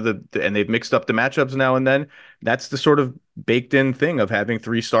guard one of and they've mixed up the matchups now and then. That's the sort of baked in thing of having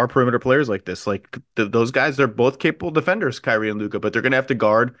three-star perimeter players like this. Like those guys, they're both capable defenders, Kyrie and Luka, but they're going to have to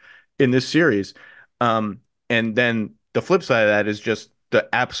guard in this series. And then the flip side of that is just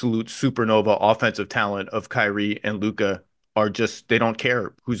the absolute supernova offensive talent of Kyrie and Luka are just they don't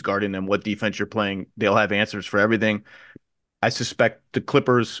care who's guarding them, what defense you're playing. They'll have answers for everything. I suspect the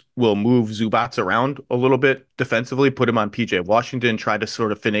Clippers will move Zubats around a little bit defensively, put him on PJ Washington, try to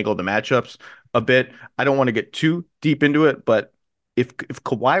sort of finagle the matchups a bit. I don't want to get too deep into it, but if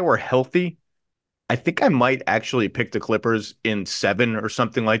Kawhi were healthy, I think I might actually pick the Clippers in seven or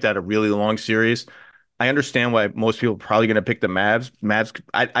something like that, a really long series. I understand why most people are probably going to pick the Mavs.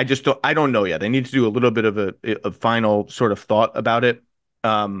 I just don't know yet. I need to do a little bit of a final sort of thought about it.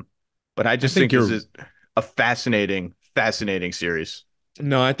 But I I just think think this you're is a fascinating series.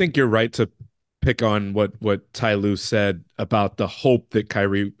 No, I think you're right to pick on what Ty Lue said about the hope that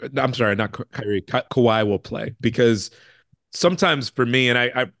Kyrie, I'm sorry, not Kyrie, Kawhi will play because sometimes for me, and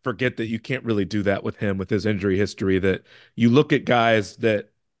I forget that you can't really do that with him with his injury history, that you look at guys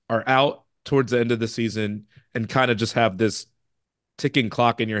that are out towards the end of the season and kind of just have this ticking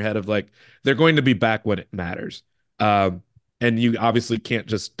clock in your head of like they're going to be back when it matters. Um, and you obviously can't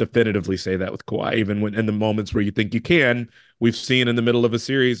just definitively say that with Kawhi, even when in the moments where you think you can. We've seen in the middle of a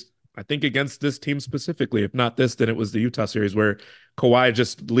series, I think against this team specifically, if not this, then it was the Utah series where Kawhi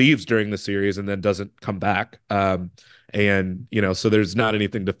just leaves during the series and then doesn't come back. And so there's not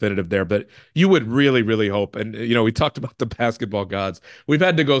anything definitive there, but you would really, really hope. And we talked about the basketball gods. We've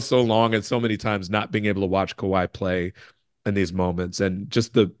had to go so long and so many times not being able to watch Kawhi play in these moments and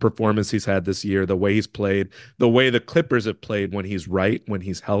just the performance he's had this year, the way he's played, the way the Clippers have played when he's right, when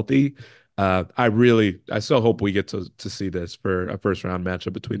he's healthy. I so hope we get to see this for a first round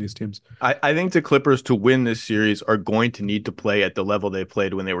matchup between these teams. I think the Clippers to win this series are going to need to play at the level they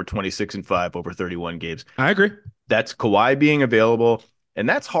played when they were 26-5 over 31 games. I agree. That's Kawhi being available, and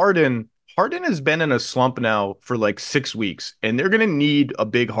that's Harden. Harden has been in a slump now for like 6 weeks, and they're going to need a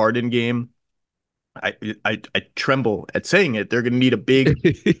big Harden game. I tremble at saying it. They're going to need a big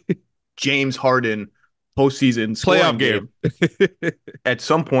James Harden postseason Playoff scoring game. game at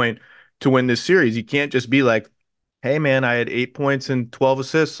some point to win this series. You can't just be like, hey man, I had 8 points and 12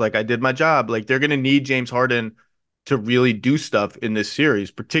 assists. Like I did my job. Like they're gonna need James Harden to really do stuff in this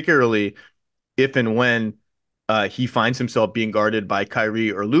series, particularly if and when he finds himself being guarded by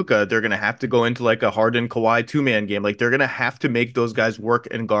Kyrie or Luka. They're gonna have to go into like a Harden Kawhi two-man game. Like they're gonna have to make those guys work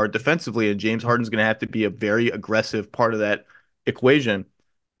and guard defensively, and James Harden's gonna have to be a very aggressive part of that equation.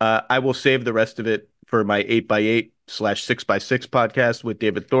 I will save the rest of it for my 8x8/6x6 podcast with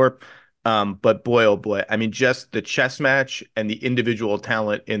David Thorpe. But boy, oh boy, I mean, just the chess match and the individual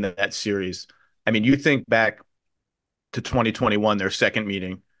talent in that series. I mean, you think back to 2021, their second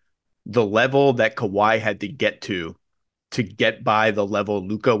meeting, the level that Kawhi had to get by the level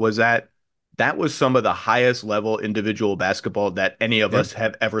Luka was at, that was some of the highest level individual basketball that any of Yep. us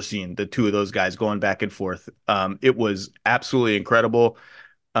have ever seen. The two of those guys going back and forth. It was absolutely incredible.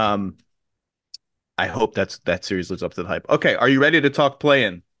 Um, I hope that series lives up to the hype. Okay, are you ready to talk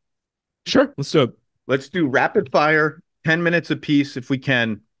play-in? Sure, let's do it. Let's do rapid fire, 10 minutes apiece if we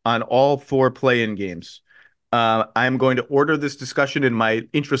can on all four play-in games. I'm going to order this discussion in my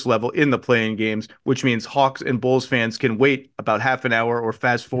interest level in the play-in games, which means Hawks and Bulls fans can wait about half an hour or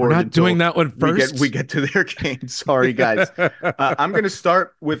fast We're forward not doing until that one we first. get to their game. Sorry, guys. I'm going to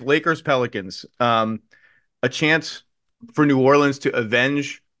start with Lakers Pelicans. A chance for New Orleans to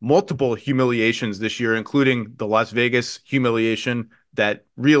avenge multiple humiliations this year, including the Las Vegas humiliation that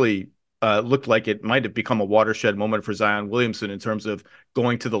really looked like it might have become a watershed moment for Zion Williamson in terms of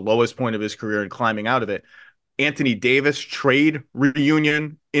going to the lowest point of his career and climbing out of it. Anthony Davis trade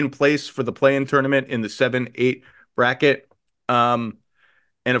reunion in place for the play-in tournament in the 7-8 bracket. And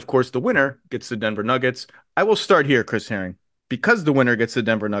of course, the winner gets the Denver Nuggets. I will start here, Chris Herring, because the winner gets the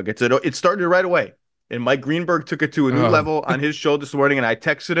Denver Nuggets. It started right away. And Mike Greenberg took it to a new Oh, level on his show this morning, and I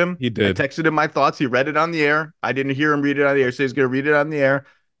texted him. he I did. texted him my thoughts. He read it on the air. I didn't hear him read it on the air, so he's going to read it on the air.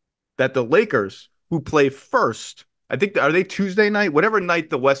 That the Lakers, who play first, I think, are they Tuesday night? Whatever night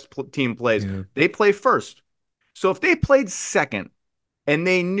the West team plays, Yeah. they play first. So if they played second and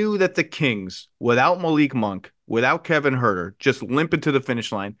they knew that the Kings, without Malik Monk, without Kevin Herter, just limping to the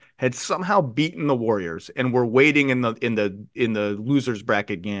finish line, had somehow beaten the Warriors and were waiting in the losers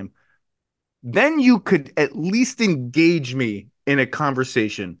bracket game, then you could at least engage me in a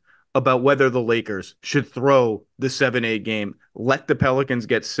conversation about whether the Lakers should throw the 7-8 game, let the Pelicans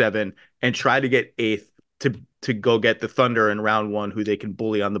get seven, and try to get eighth to go get the Thunder in round one, who they can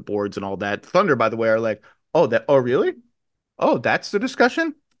bully on the boards and all that. Thunder, by the way, are like, oh really? Oh, that's the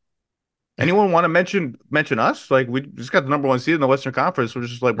discussion? Anyone want to mention us? Like we just got the number one seed in the Western Conference. We're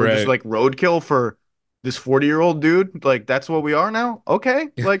just Right. like roadkill for this 40-year-old dude. Like that's what we are now. Okay.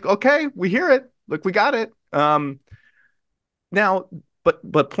 Like, okay, we hear it. Like we got it. Now,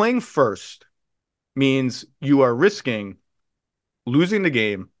 but playing first means you are risking losing the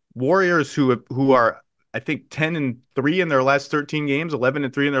game. Warriors who are, I think, 10-3 in their last 13 games,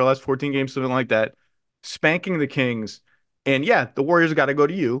 11-3 in their last 14 games, something like that, spanking the Kings. And yeah, the Warriors got to go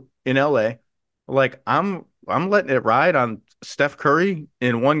to you in LA. Like I'm letting it ride on Steph Curry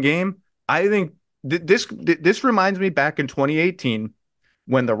in one game. I think this reminds me back in 2018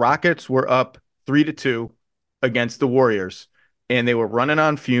 when the Rockets were up 3-2 against the Warriors and they were running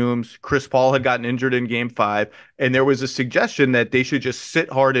on fumes. Chris Paul had gotten injured in game five, and there was a suggestion that they should just sit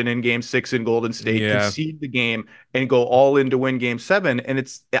Harden in game six in Golden State, Yeah. concede the game, and go all in to win game seven. And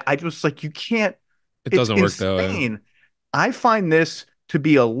I just like, you can't, It it's doesn't work that way. insane. I find this to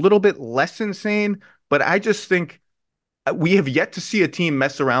be a little bit less insane, but I just think we have yet to see a team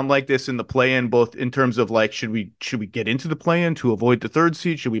mess around like this in the play-in, both in terms of like, should we get into the play-in to avoid the third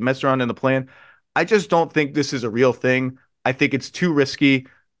seed? Should we mess around in the play-in? I just don't think this is a real thing. I think it's too risky.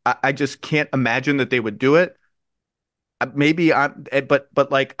 I just can't imagine that they would do it. Maybe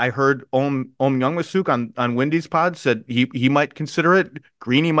but like I heard Om Youngmasuk on Wendy's pod said he might consider it.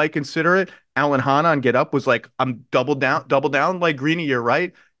 Greeny might consider it. Alan Hahn on Get Up was like, I'm double down. Like Greeny, you're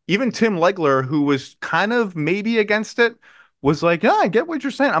right. Even Tim Legler, who was kind of maybe against it, was like, yeah, I get what you're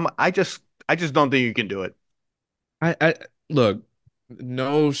saying. I just don't think you can do it. I look,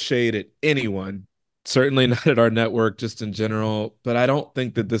 no shade at anyone, certainly not at our network, just in general. But I don't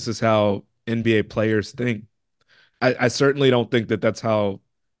think that this is how NBA players think. I certainly don't think that that's how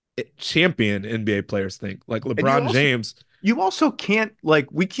champion NBA players think. Like And you LeBron also James, you also can't, like,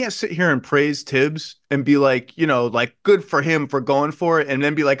 we can't sit here and praise Tibbs and be like, like, good for him for going for it, and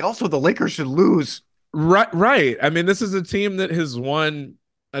then be like, also the Lakers should lose. right? Right. I mean, this is a team that has won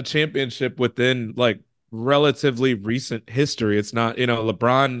a championship within like relatively recent history. It's not,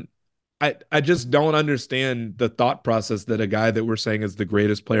 LeBron I just don't understand the thought process that a guy that we're saying is the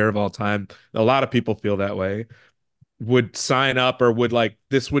greatest player of all time, a lot of people feel that way, would sign up or would like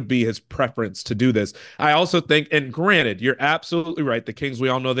this would be his preference to do this. I also think, and granted, you're absolutely right. The Kings, we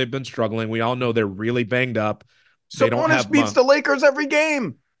all know they've been struggling. We all know they're really banged up. They don't Sabonis have beats the Lakers every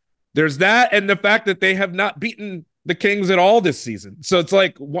game. There's that, and the fact that they have not beaten the Kings at all this season. So it's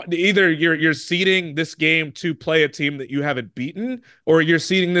like either you're seeding this game to play a team that you haven't beaten, or you're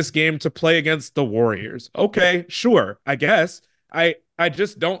seeding this game to play against the Warriors. Okay, sure, I guess. I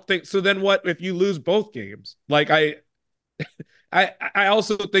just don't think so. Then what if you lose both games? Like I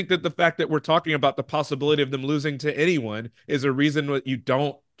also think that the fact that we're talking about the possibility of them losing to anyone is a reason that you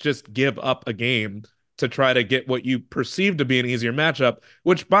don't just give up a game to try to get what you perceive to be an easier matchup,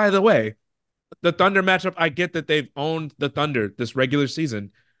 which, by the way, the Thunder matchup, I get that they've owned the Thunder this regular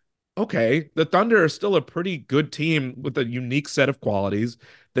season. Okay, the Thunder are still a pretty good team with a unique set of qualities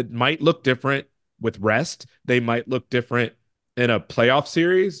that might look different with rest. They might look different in a playoff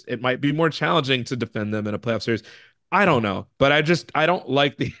series. It might be more challenging to defend them in a playoff series. I don't know, but I don't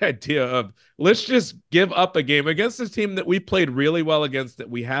like the idea of let's just give up a game against this team that we played really well against, that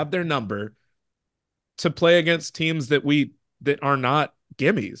we have their number, to play against teams that are not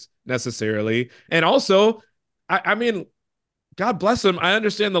gimmies necessarily. And also, I mean, God bless them. I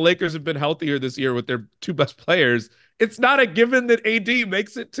understand the Lakers have been healthier this year with their two best players. It's not a given that AD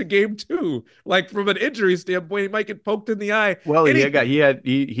makes it to game two. Like from an injury standpoint, he might get poked in the eye. Well,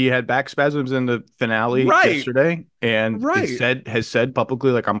 he had back spasms in the finale Right, yesterday, and right. has said publicly,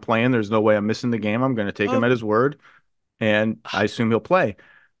 like, I'm playing. There's no way I'm missing the game. I'm going to take him Of at his word, and I assume he'll play.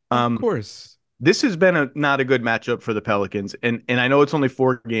 of Um, course. this has been not a good matchup for the Pelicans, and I know it's only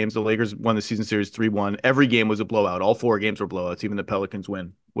 4 games. The Lakers won the season series 3-1. Every game was a blowout. All 4 games were blowouts. Even the Pelicans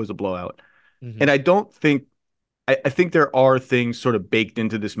win was a blowout. Mhm. And I think there are things sort of baked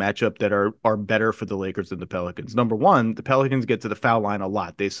into this matchup that are better for the Lakers than the Pelicans. Number one, the Pelicans get to the foul line a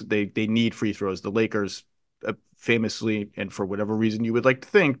lot. They need free throws. The Lakers, famously, and for whatever reason you would like to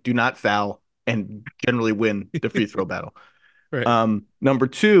think, do not foul and generally win the free throw battle. Right. Number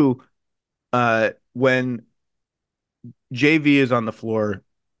two, when JV is on the floor,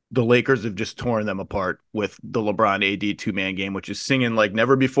 the Lakers have just torn them apart with the LeBron AD 2-man game, which is singing like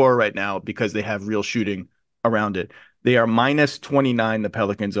never before right now because they have real shooting around it. They are minus 29, the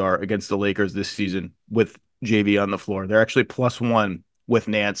Pelicans are, against the Lakers this season with JV on the floor. They're actually +1 with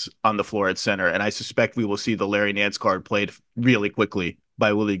Nance on the floor at center. And I suspect we will see the Larry Nance card played really quickly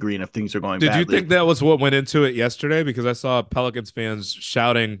by Willie Green if things are going Did you badly. think that was what went into it yesterday? Because I saw Pelicans fans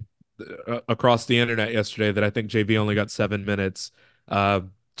shouting across the internet yesterday that I think JV only got 7 minutes,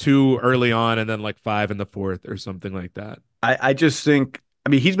 too early on, and then like five in the fourth or something like that. I just think, I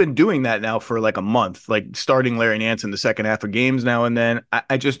mean, he's been doing that now for like a month, like starting Larry Nance in the second half of games now and then.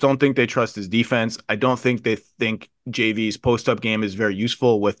 I just don't think they trust his defense. I don't think they think JV's post-up game is very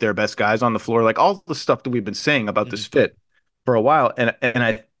useful with their best guys on the floor. Like all the stuff that we've been saying about this Mhm. fit for a while.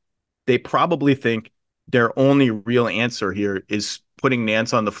 And they probably think their only real answer here is putting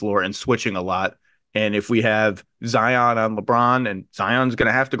Nance on the floor and switching a lot. And if we have Zion on LeBron, and Zion's going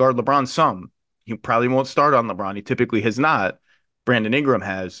to have to guard LeBron some, he probably won't start on LeBron. He typically has not. Brandon Ingram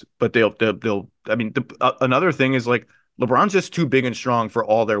has, but they'll I mean, another thing is like LeBron's just too big and strong for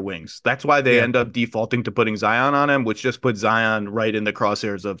all their wings. That's why they Yeah. end up defaulting to putting Zion on him, which just puts Zion right in the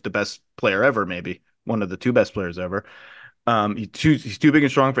crosshairs of the best player ever, maybe one of the two best players ever. He's too big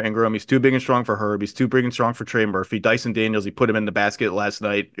and strong for Ingram. He's too big and strong for Herb. He's too big and strong for Trey Murphy. Dyson Daniels, he put him in the basket last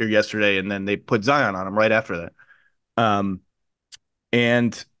night or yesterday, and then they put Zion on him right after that. Um,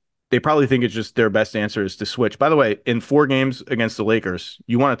 and they probably think it's just their best answer is to switch. By the way, in 4 games against the Lakers,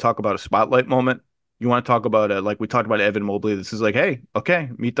 you want to talk about a spotlight moment? You want to talk about like we talked about Evan Mobley. This is like, hey, okay,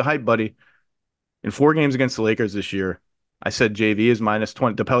 meet the hype, buddy. In 4 games against the Lakers this year, I said JV is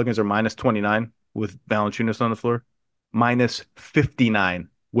 -20. The Pelicans are -29 with Valanciunas on the floor, -59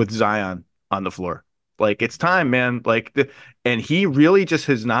 with Zion on the floor. Like it's time, man. And he really just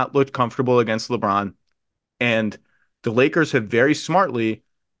has not looked comfortable against LeBron. And the Lakers have very smartly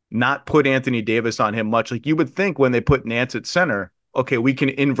not put Anthony Davis on him much. Like you would think when they put Nance at center, okay, we can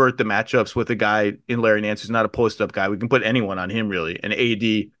invert the matchups with a guy in Larry Nance who's not a post-up guy. We can put anyone on him really, and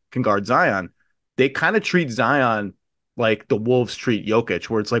AD can guard Zion. They kind of treat Zion like the Wolves treat Jokic,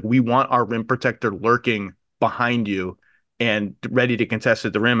 where it's like we want our rim protector lurking behind you and ready to contest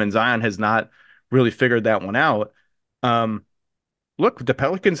at the rim, and Zion has not really figured that one out. Um, Look, the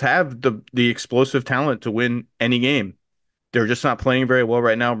Pelicans have the explosive talent to win any game. They're just not playing very well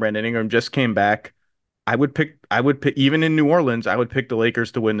right now. Brandon Ingram just came back. I would pick even in New Orleans, I would pick the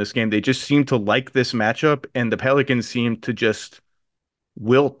Lakers to win this game. They just seem to like this matchup, and the Pelicans seem to just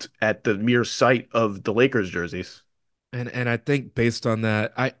wilt at the mere sight of the Lakers jerseys. And I think based on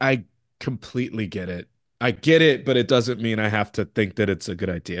that, I completely get it. I get it, but it doesn't mean I have to think that it's a good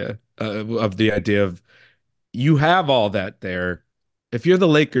idea. Of the idea of you have all that there. If you're the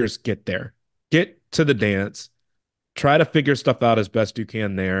Lakers, get there. Get to the dance. Try to figure stuff out as best you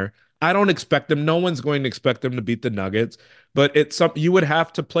can there. I don't expect them. No one's going to expect them to beat the Nuggets, but it's some you would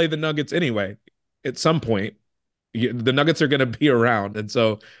have to play the Nuggets anyway at some point. The Nuggets are going to be around. And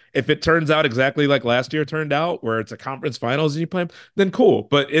so if it turns out exactly like last year turned out, where it's a conference finals and you play them, then cool.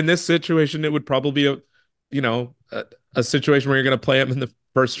 But in this situation, it would probably be a situation where you're going to play them in the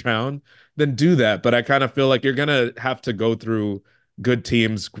first round, then do that. But I kind of feel like you're going to have to go through good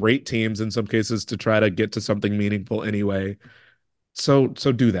teams, great teams in some cases to try to get to something meaningful anyway. So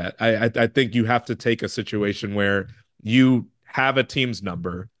do that. I think you have to take a situation where you have a team's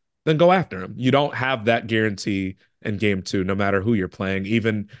number, then go after them. You don't have that guarantee in game two, no matter who you're playing.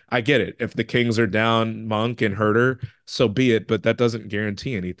 Even I get it. If the Kings are down Monk and Herter, so be it, but that doesn't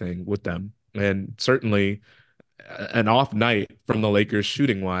guarantee anything with them. And certainly an off night from the Lakers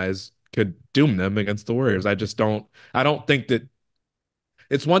shooting wise could doom them against the Warriors. I don't think that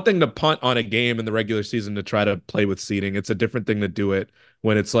it's one thing to punt on a game in the regular season to try to play with seeding. It's a different thing to do it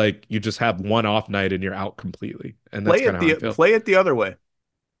when it's like you just have one off night and you're out completely. And that's kind of how I feel. Play it the other way.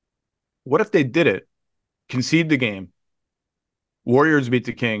 What if they did it? Concede the game. Warriors beat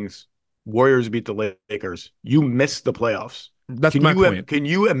the Kings. Warriors beat the Lakers. You missed the playoffs. That's my point. Can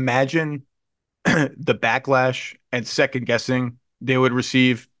you imagine the backlash and second guessing they would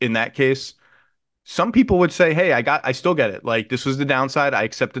receive in that case? Some people would say, hey, I still get it. Like, this was the downside. I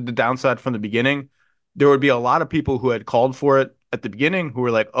accepted the downside from the beginning. There would be a lot of people who had called for it at the beginning who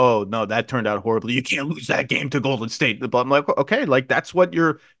were like, oh, no, that turned out horribly. You can't lose that game to Golden State. But I'm like, okay, like that's what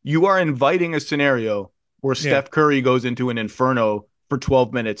you are inviting a scenario where Yeah. Steph Curry goes into an inferno for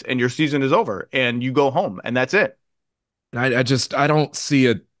 12 minutes and your season is over and you go home and that's it. I don't see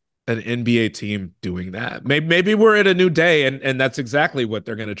an NBA team doing that. Maybe we're at a new day and that's exactly what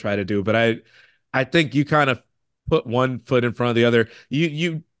they're going to try to do. But I think you kind of put one foot in front of the other.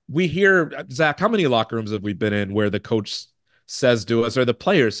 We hear, Zach, how many locker rooms have we been in where the coach says to us or the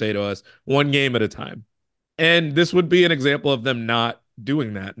players say to us, one game at a time? And this would be an example of them not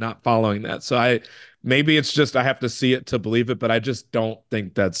doing that, not following that. So maybe it's just I have to see it to believe it, but I don't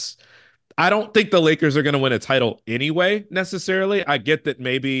think the Lakers are going to win a title anyway, necessarily. I get that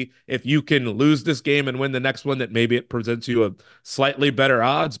maybe if you can lose this game and win the next one, that maybe it presents you a slightly better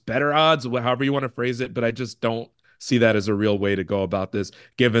odds, however you want to phrase it. But I just don't see that as a real way to go about this,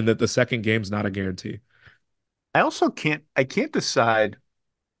 given that the second game's not a guarantee. I can't decide.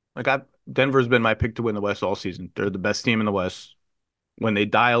 Like Denver's been my pick to win the West all season. They're the best team in the West. When they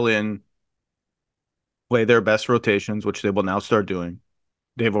dial in, play their best rotations, which they will now start doing.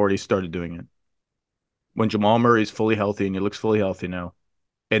 They've already started doing it. When Jamal Murray is fully healthy and he looks fully healthy now,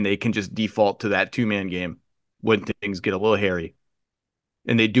 and they can just default to that two-man game when things get a little hairy.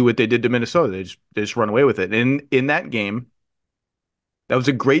 And they do what they did to Minnesota. They just run away with it. And in that game, that was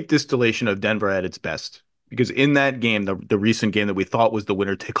a great distillation of Denver at its best. Because in that game, the recent game that we thought was the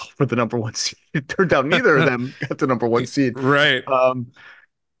winner take all for the number one seed, it turned out neither of them got the number one seed. Right.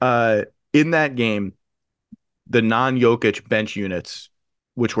 Uh, in that game, the non-Jokic bench units,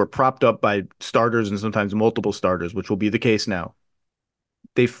 which were propped up by starters and sometimes multiple starters, which will be the case now,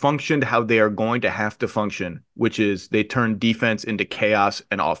 they functioned how they are going to have to function, which is they turned defense into chaos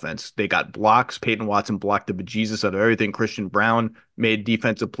and offense. They got blocks. Peyton Watson blocked the bejesus out of everything. Christian Brown made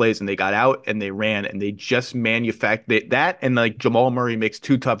defensive plays and they got out and they ran and they just manufactured that. And like Jamal Murray makes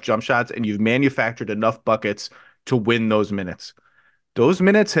two tough jump shots and you've manufactured enough buckets to win those minutes. Those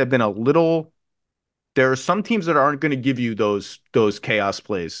minutes have been a little. There are some teams that aren't going to give you those chaos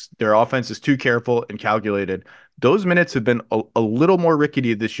plays. Their offense is too careful and calculated. Those minutes have been a little more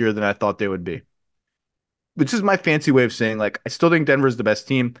rickety this year than I thought they would be. Which is my fancy way of saying, like, I still think Denver's the best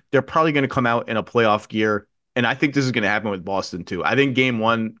team. They're probably going to come out in a playoff gear. And I think this is going to happen with Boston too. I think game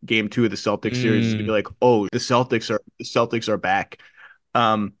one, game two of the Celtics series is going to be like, oh, the Celtics are back.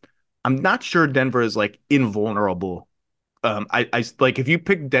 Um, I'm not sure Denver is like invulnerable. I like if you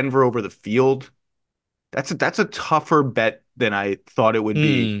pick Denver over the field, that's a tougher bet than I thought it would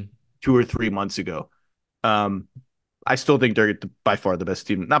be Mm. 2 or 3 months ago. Um, I still think they're by far the best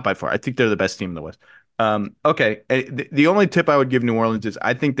team. Not by far. I think they're the best team in the West. Okay. The only tip I would give New Orleans is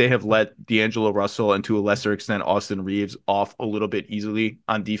I think they have let D'Angelo Russell and to a lesser extent Austin Reeves off a little bit easily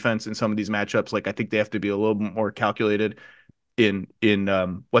on defense in some of these matchups. Like I think they have to be a little bit more calculated in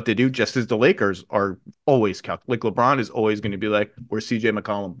what they do, just as the Lakers are always like LeBron is always going to be like, where's CJ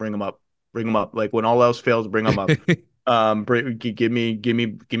McCollum? Bring him up. Bring him up. Like when all else fails, bring him up. Give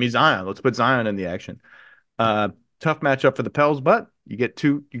me Zion. Let's put Zion in the action. Uh, Tough matchup for the Pels, but you get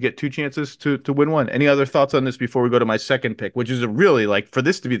two chances to win one. Any other thoughts on this before we go to my second pick, which is a really like for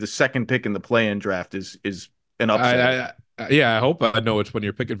this to be the second pick in the play-in draft is an upset. Yeah, I hope I know which one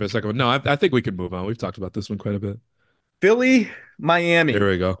you're picking for the second one. No, I think we can move on. We've talked about this one quite a bit. Philly, Here Miami.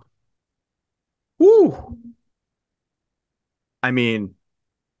 we go. Woo! I mean,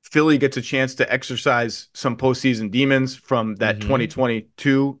 Philly gets a chance to exercise some postseason demons from that Hmm.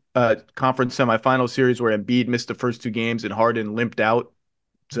 2022 conference semifinal series where Embiid missed the first two games and Harden limped out.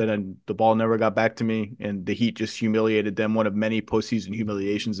 So then the ball never got back to me, and the Heat just humiliated them. One of many postseason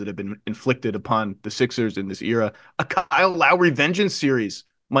humiliations that have been inflicted upon the Sixers in this era. A Kyle Lowry vengeance series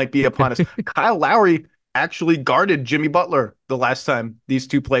might be upon us. Kyle Lowry actually guarded Jimmy Butler the last time these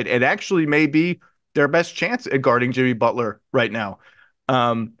two played, and actually may be their best chance at guarding Jimmy Butler right now.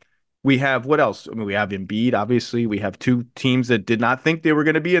 Um, we have what else? I mean, we have Embiid, obviously. We have two teams that did not think they were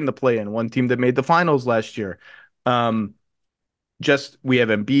going to be in the play-in. One team that made the finals last year. Um, just we have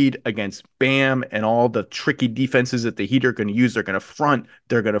Embiid against Bam and all the tricky defenses that the Heat are going to use. They're going to front.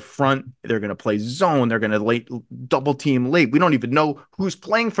 They're going to front. They're going to play zone. They're going to late double team late. We don't even know who's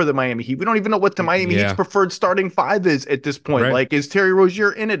playing for the Miami Heat. We don't even know what the Miami Heat's Yeah, preferred starting five is at this point. right. Like, is Terry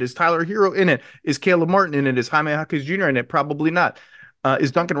Rozier in it? Is Tyler Hero in it? Is Caleb Martin in it? Is Jaime Jaquez Jr. in it? Probably not.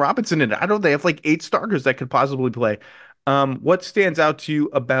 Is Duncan Robinson in it? I don't know. They have like eight starters that could possibly play. What stands out to you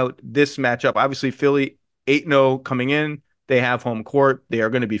about this matchup? Obviously, Philly 8-0 coming in. They have home court. They are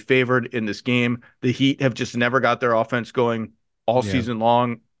going to be favored in this game. The Heat have just never got their offense going all Yeah. season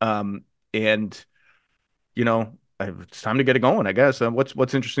long. And it's time to get it going, I guess.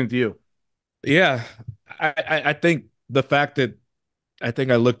 What's interesting to you? Yeah. I think the fact that I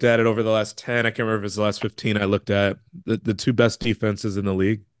think I looked at it over the last 10, I can't remember if it's the last 15, I looked at the two best defenses in the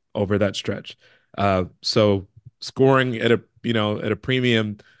league over that stretch. So scoring at a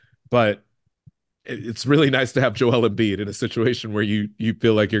premium, but it's really nice to have Joel Embiid in a situation where you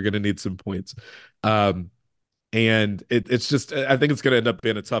feel like you're going to need some points. Um, and it's just, I think it's going to end up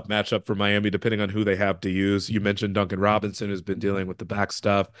being a tough matchup for Miami, depending on who they have to use. You mentioned Duncan Robinson, who's been dealing with the back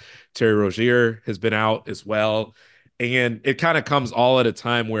stuff. Terry Rozier has been out as well. And it kind of comes all at a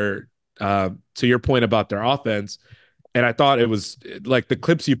time where, to your point about their offense, and I thought it was like the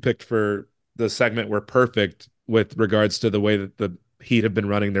clips you picked for the segment were perfect with regards to the way that the Heat have been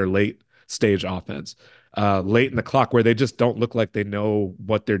running their late stage offense, late in the clock, where they just don't look like they know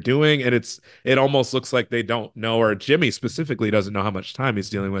what they're doing, and it almost looks like they don't know, or Jimmy specifically doesn't know how much time he's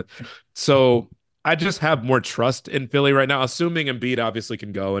dealing with. So I just have more trust in Philly right now, assuming Embiid obviously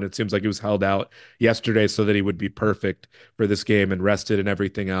can go, and it seems like he was held out yesterday so that he would be perfect for this game and rested and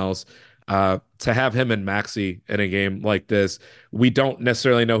everything else. To have him and Maxi in a game like this, we don't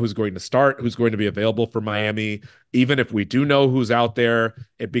necessarily know who's going to start, who's going to be available for Miami. Even if we do know who's out there,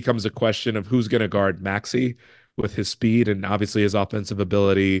 it becomes a question of who's going to guard Maxi with his speed and obviously his offensive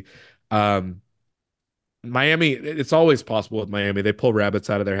ability. Um, Miami, it's always possible with Miami. They pull rabbits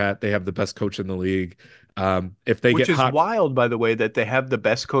out of their hat. They have the best coach in the league. If they Which get is hot, wild, by the way, that they have the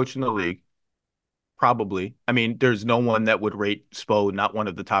best coach in the league. Probably. I mean, there's no one that would rate Spo not one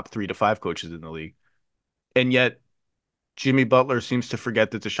of the top 3 to 5 coaches in the league. And yet Jimmy Butler seems to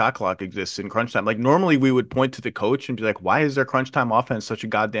forget that the shot clock exists in crunch time. Like normally we would point to the coach and be like, why is their crunch time offense such a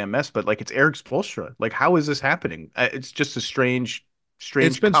goddamn mess? But like it's Eric Spoelstra. Like how is this happening? It's just a strange,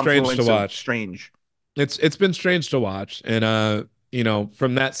 it's strange been strange to confluence of watch. strange. It's been strange to watch, and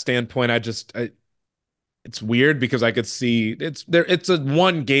from that standpoint, it's weird because I could see it's there. It's a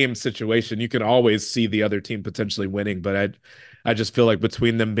one game situation. You can always see the other team potentially winning, but I just feel like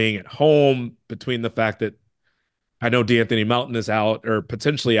between them being at home, between the fact that I know D'Anthony Melton is out or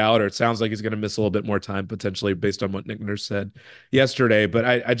potentially out, or it sounds like he's going to miss a little bit more time potentially based on what Nick Nurse said yesterday. But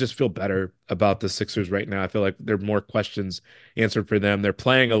I just feel better about the Sixers right now. I feel like there are more questions answered for them. They're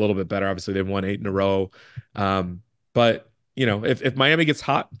playing a little bit better. Obviously, they've won 8 in a row. But if Miami gets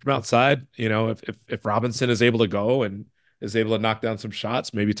hot from outside, if Robinson is able to go and is able to knock down some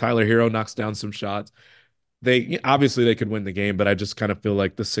shots, maybe Tyler Hero knocks down some shots, they obviously they could win the game, but I just kind of feel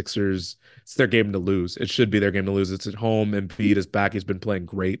like the Sixers, it's their game to lose. It should be their game to lose. It's at home. Embiid is back. He's been playing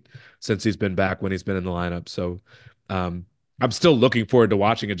great since he's been back when he's been in the lineup. So um, I'm still looking forward to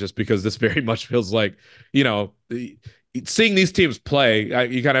watching it just because this very much feels like, you know, seeing these teams play,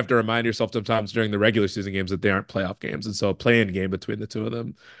 you kind of have to remind yourself sometimes during the regular season games that they aren't playoff games. And so a play-in game between the two of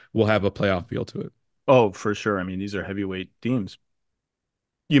them will have a playoff feel to it. Oh, for sure. I mean, these are heavyweight teams.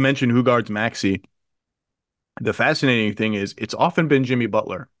 You mentioned who guards Maxi. The fascinating thing is it's often been Jimmy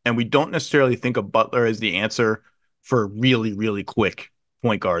Butler, and we don't necessarily think of Butler as the answer for really, really quick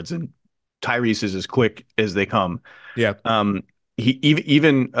point guards. And Tyrese is as quick as they come. Yeah. Um, he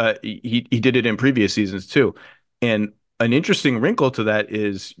did it in previous seasons too. And an interesting wrinkle to that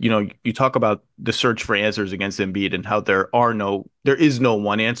is, you talk about the search for answers against Embiid and how there is no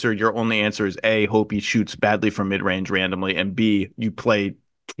one answer. Your only answer is A, hope he shoots badly from mid-range randomly, and B, you play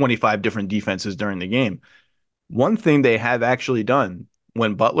 25 different defenses during the game. One thing they have actually done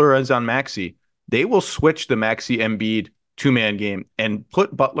when Butler is on Maxey, they will switch the Maxey Embiid two-man game and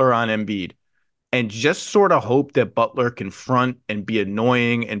put Butler on Embiid and just sort of hope that Butler can front and be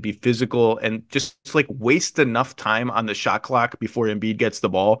annoying and be physical and just like waste enough time on the shot clock before Embiid gets the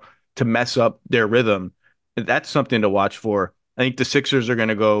ball to mess up their rhythm. That's something to watch for. I think the Sixers are going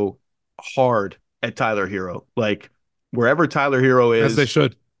to go hard at Tyler Hero. Like wherever Tyler Hero As they is,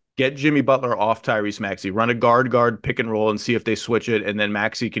 should. get Jimmy Butler off Tyrese Maxey, run a guard pick and roll and see if they switch it. And then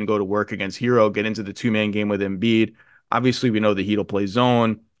Maxey can go to work against Hero, get into the two-man game with Embiid. Obviously, we know the Heat will play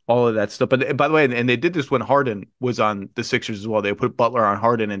zone, all of that stuff. But by the way, and they did this when Harden was on the Sixers as well. They put Butler on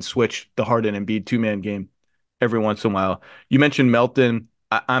Harden and switch the Harden and Embiid two-man game every once in a while. You mentioned Melton.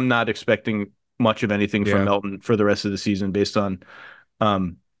 I'm not expecting much of anything from Yeah. Melton for the rest of the season based on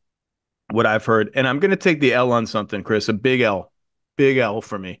um, what I've heard. And I'm going to take the L on something, Chris, a big L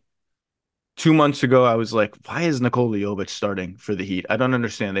for me. 2 months ago, I was like, why is Nikola Jovic starting for the Heat? I don't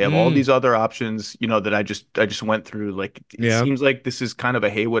understand. They have all Mm, these other options, that I just went through. Like, it yeah. seems like this is kind of a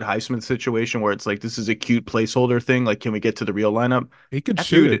Haywood Highsmith situation where it's like this is a cute placeholder thing. Like, can we get to the real lineup? He could That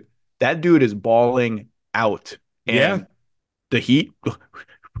shoot it. dude, that dude is balling out. Yeah. And the Heat,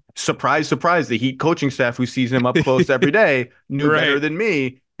 surprise, surprise, the Heat coaching staff who sees him up close every day knew better Right. than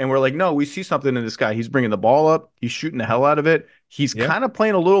me. And we're like, no, we see something in this guy. He's bringing the ball up. He's shooting the hell out of it. He's Yeah. kind of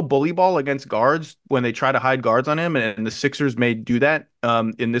playing a little bully ball against guards when they try to hide guards on him, and the Sixers may do that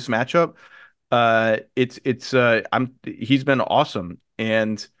in this matchup. He's been awesome,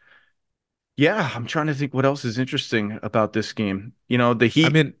 and yeah, I'm trying to think what else is interesting about this game. The I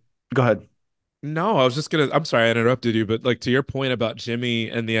Heat. mean, Go ahead. no, I was just gonna. I'm sorry I interrupted you, but like to your point about Jimmy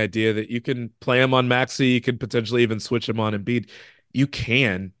and the idea that you can play him on Maxey, you can potentially even switch him on Embiid. You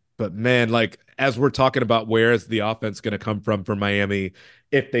can, but man, like as we're talking about, where is the offense going to come from for Miami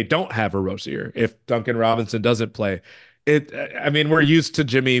if they don't have a Rozier, if Duncan Robinson doesn't play? It. I mean, we're used to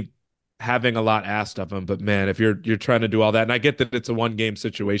Jimmy having a lot asked of him, but man, if you're trying to do all that, and I get that it's a one game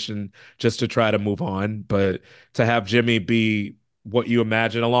situation just to try to move on, but to have Jimmy be what you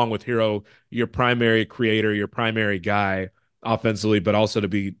imagine along with Hero, your primary creator, your primary guy offensively, but also to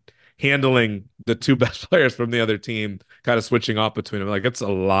be handling the two best players from the other team, kind of switching off between them. Like it's a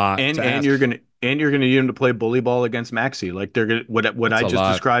lot And to and ask. you're gonna need him to play bully ball against Maxi. Like they're gonna what It's I a just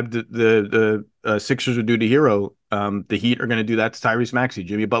lot. described the Sixers would do to Hero. The Heat are gonna do that to Tyrese Maxey.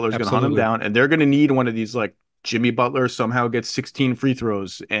 Jimmy Butler's gonna hunt him Absolutely. down, and they're gonna need one of these like Jimmy Butler somehow gets 16 free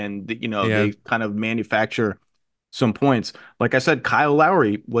throws, and Yeah. they kind of manufacture some points. Like I said, Kyle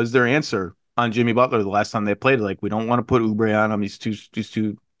Lowry was their answer on Jimmy Butler the last time they played. Like we don't want to put Oubre on him. He's too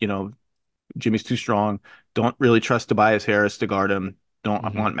Jimmy's too strong. Don't really trust Tobias Harris to guard him. Don't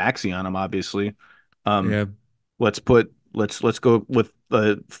Hmm. want Maxi on him, obviously. Um, Yeah. let's go with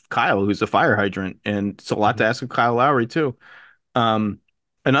Kyle, who's a fire hydrant, and it's a lot to Hmm. ask of Kyle Lowry too. Um,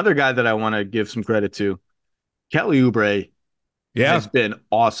 Another guy that I want to give some credit to, Kelly Oubre, Yeah. has been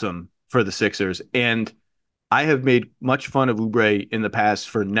awesome for the Sixers, and I have made much fun of Oubre in the past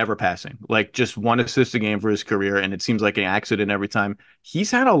for never passing, like just one assist a game for his career, and it seems like an accident every time. He's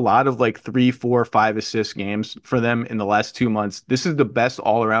had a lot of like three, four, five assist games for them in the last 2 months. This is the best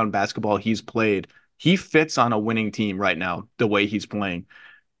all-around basketball he's played. He fits on a winning team right now, the way he's playing,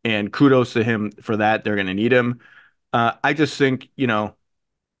 and kudos to him for that. They're going to need him. I just think,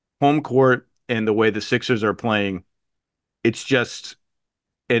 home court and the way the Sixers are playing, it's just,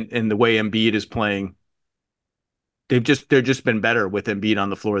 and the way Embiid is playing, they're just been better with Embiid on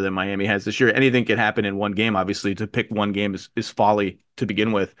the floor than Miami has this year. Anything can happen in one game. Obviously, to pick one game is folly to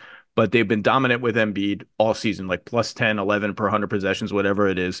begin with, but they've been dominant with Embiid all season, like plus 10, 11 per 100 possessions, whatever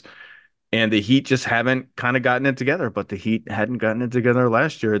it is. And the Heat just haven't kind of gotten it together, but the Heat hadn't gotten it together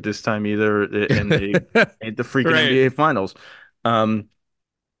last year at this time either, and they made the freaking Right. NBA Finals. Um,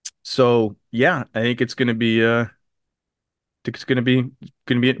 so yeah, I think it's gonna be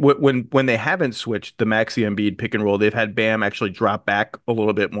when they haven't switched the Maxi Embiid pick and roll. They've had Bam actually drop back a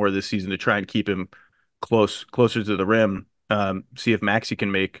little bit more this season to try and keep him closer to the rim. See if Maxi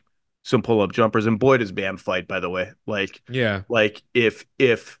can make some pull up jumpers. And boy, does Bam fight, by the way. Yeah. Like if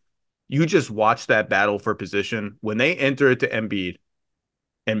you just watch that battle for position when they enter it to Embiid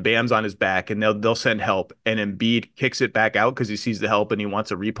and Bam's on his back and they'll send help and Embiid kicks it back out because he sees the help and he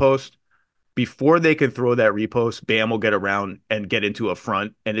wants a repost. before they can throw that repost, Bam will get around and get into a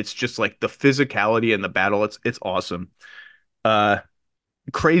front, and it's just like the physicality and the battle. It's awesome. Uh,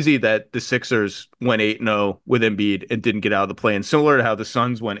 Crazy that the Sixers went 8-0 with Embiid and didn't get out of the play, and similar to how the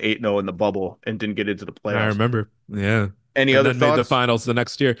Suns went 8-0 in the bubble and didn't get into the I playoffs. remember. Yeah. Any And other then made the thoughts? finals the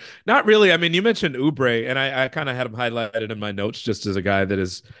next year. Not really. I mean, you mentioned Oubre, and I kind of had him highlighted in my notes just as a guy that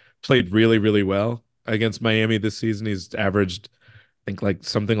has played really, really well against Miami this season. He's averaged, I think, like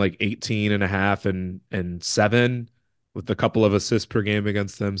something like 18 and a half and seven with a couple of assists per game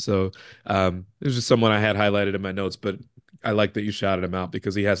against them. So it was just someone I had highlighted in my notes, but I like that you shouted him out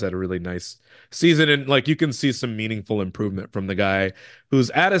because he has had a really nice season. And like you can see some meaningful improvement from the guy who's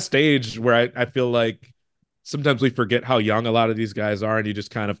at a stage where I feel like sometimes we forget how young a lot of these guys are, and you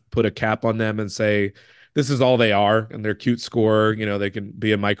just kind of put a cap on them and say, this is all they are, and they're cute scorer. You know, they can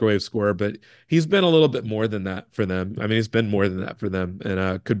be a microwave scorer, but he's been a little bit more than that for them. I mean, he's been more than that for them,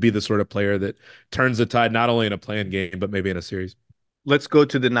 and could be the sort of player that turns the tide not only in a playing game, but maybe in a series. Let's go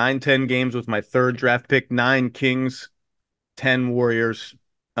to the 9-10 games with my third draft pick. 9 Kings, 10 Warriors.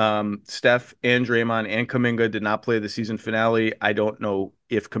 Steph and Draymond and Kuminga did not play the season finale. I don't know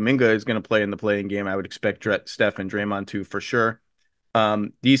if Kuminga is going to play in the playing game. I would expect Steph and Draymond to for sure.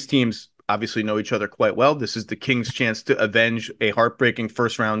 These teams obviously know each other quite well. This is the Kings' chance to avenge a heartbreaking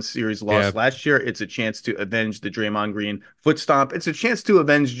first round series Yeah, loss last year. It's a chance to avenge the Draymond Green foot stomp. It's a chance to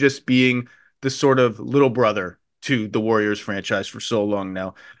avenge just being the sort of little brother to the Warriors franchise for so long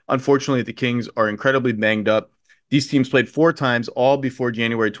now. Unfortunately, the Kings are incredibly banged up. These teams played 4 times, all before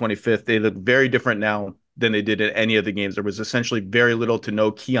January 25th. They look very different now than they did in any of the games. There was essentially very little to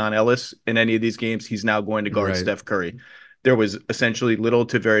no Keon Ellis in any of these games. He's now going to guard right. Steph Curry. There was essentially little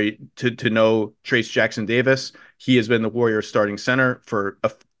to very to no Trace Jackson Davis. He has been the Warriors starting center for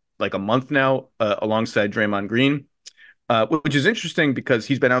like a month now, alongside Draymond Green, which is interesting because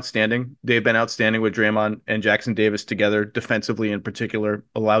he's been outstanding. They've been outstanding with Draymond and Jackson Davis together, defensively in particular,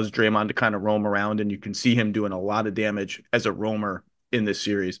 allows Draymond to kind of roam around, and you can see him doing a lot of damage as a roamer in this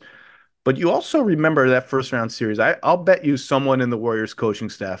series. But you also remember that first round series. I'll bet you someone in the Warriors coaching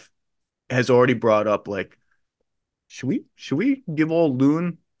staff has already brought up like, should we give old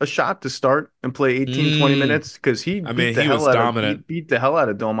Loon a shot to start and play 18, 20 Mm, minutes? Because he I beat mean, the he hell was out of he dominant. beat the hell out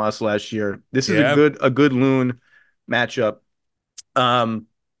of Domas last year. This is a Yeah, good Loon matchup. Um,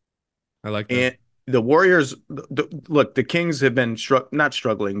 I like that. and the Warriors, look, the Kings have been not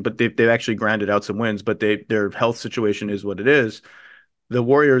struggling, but they've actually grinded out some wins. But their health situation is what it is. The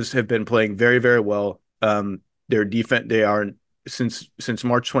Warriors have been playing very, very well. Their defense, they are since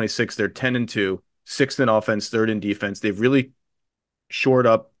March 26th, they're 10-2, sixth in offense, third in defense. They've really shored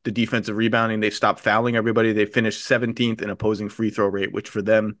up the defensive rebounding. They've stopped fouling everybody. They finished 17th in opposing free throw rate, which for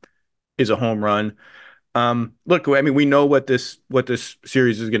them is a home run. Look, I mean, we know what this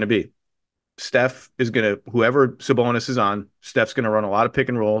series is going to be. Steph is going to, whoever Sabonis is on, Steph's going to run a lot of pick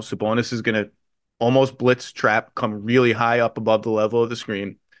and roll. Sabonis is going to almost blitz trap, come really high up above the level of the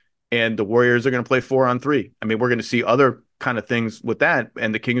screen. And the Warriors are going to play 4-on-3. I mean, we're going to see other kind of things with that.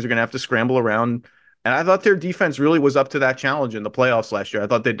 And the Kings are going to have to scramble around. And I thought their defense really was up to that challenge in the playoffs last year. I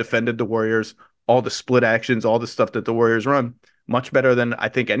thought they defended the Warriors, all the split actions, all the stuff that the Warriors run, much better than I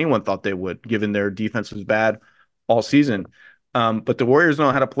think anyone thought they would, given their defense was bad all season. But the Warriors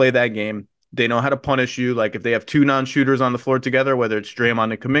know how to play that game. They know how to punish you. Like if they have two non-shooters on the floor together, whether it's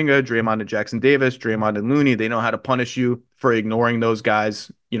Draymond and Kuminga, Draymond and Jackson Davis, Draymond and Looney, they know how to punish you for ignoring those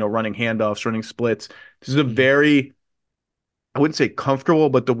guys, running handoffs, running splits. This is a Mhm. very, I wouldn't say comfortable,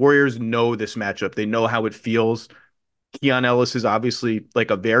 but the Warriors know this matchup. They know how it feels. Keon Ellis is obviously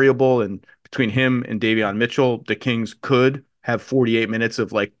like a variable, and between him and Davion Mitchell, the Kings could have 48 minutes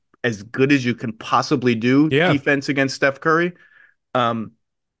of like as good as you can possibly do Yeah, defense against Steph Curry. Um,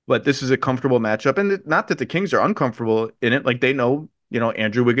 but this is a comfortable matchup, and not that the Kings are uncomfortable in it. Like they know,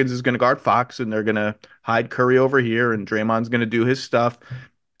 Andrew Wiggins is going to guard Fox, and they're going to hide Curry over here, and Draymond's going to do his stuff.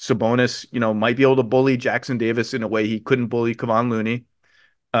 Sabonis, might be able to bully Jackson Davis in a way he couldn't bully Kevon Looney.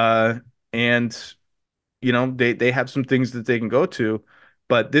 And they have some things that they can go to,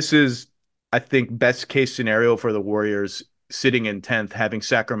 but this is, I think, best case scenario for the Warriors sitting in 10th, having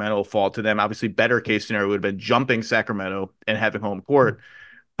Sacramento fall to them. Obviously, better case scenario would have been jumping Sacramento and having home court.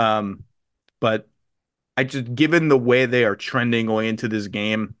 Um, but I just, given the way they are trending going into this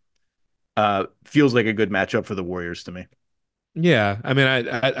game, feels like a good matchup for the Warriors to me. yeah. I mean,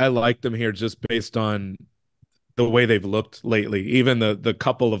 I like them here just based on the way they've looked lately. Even the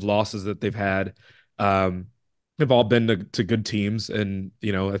couple of losses that they've had, um, have all been to good teams. And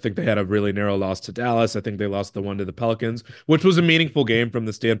I think they had a really narrow loss to Dallas. I think they lost the one to the Pelicans, which was a meaningful game from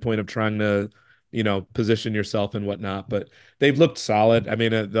the standpoint of trying to, position yourself and whatnot. But they've looked solid. I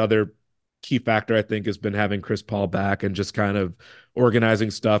mean, the other key factor, I think, has been having Chris Paul back and just kind of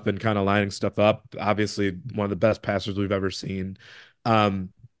organizing stuff and kind of lining stuff up. Obviously, one of the best passers we've ever seen. Um,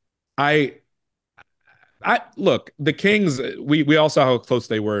 I I look, the Kings, we all saw how close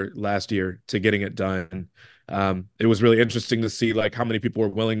they were last year to getting it done. It was really interesting to see like how many people were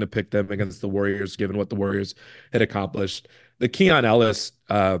willing to pick them against the Warriors, given what the Warriors had accomplished. The Keon Ellis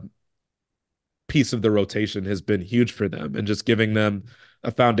piece of the rotation has been huge for them and just giving them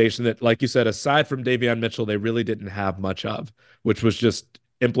a foundation that, like you said, aside from Davion Mitchell, they really didn't have much of, which was just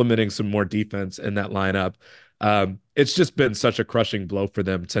implementing some more defense in that lineup. It's just been such a crushing blow for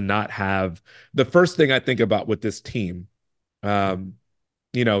them to not have the first thing I think about with this team. Um,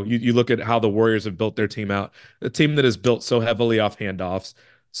 you look at how the Warriors have built their team out, a team that is built so heavily off handoffs,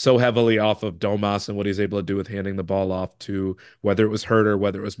 so heavily off of Domas and what he's able to do with handing the ball off to whether it was Herter,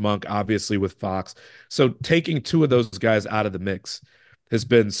 whether it was Monk, obviously with Fox. So taking two of those guys out of the mix has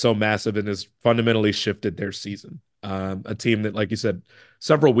been so massive and has fundamentally shifted their season. A team that, like you said,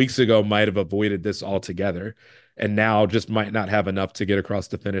 several weeks ago might have avoided this altogether and now just might not have enough to get across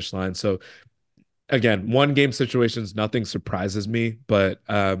the finish line. So again, one game situations, nothing surprises me, but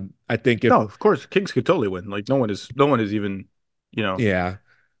I think if No, of course, Kings could totally win. Like no one is even, you know. yeah,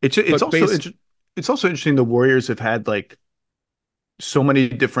 It's but also base it's also interesting. The Warriors have had like so many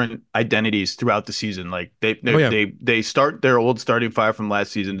different identities throughout the season. Like oh yeah, they start their old starting five from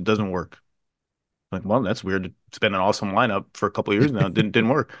last season. It doesn't work. Like, well, that's weird. It's been an awesome lineup for a couple of years now. It didn't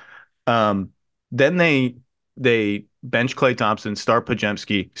work. Um, then they bench Klay Thompson, start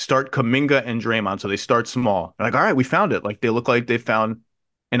Pajemski, start Kuminga and Draymond. So they start small. They're like, all right, we found it. Like they look like they found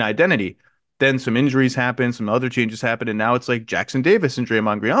an identity. Then some injuries happen, some other changes happen, and now it's like Jackson Davis and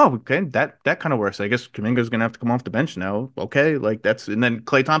Draymond Green. Oh, okay, that kind of works. I guess Kuminga's gonna have to come off the bench now. Okay, like that's and then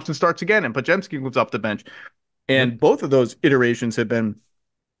Klay Thompson starts again, and Pajemski moves off the bench, yep. and both of those iterations have been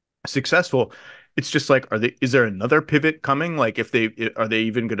successful. It's just like, is there another pivot coming? Like, if are they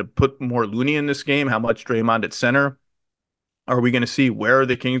even going to put more Looney in this game? How much Draymond at center? Are we going to see where are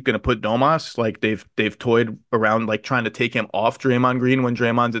the Kings going to put Domas? Like they've toyed around like trying to take him off Draymond Green when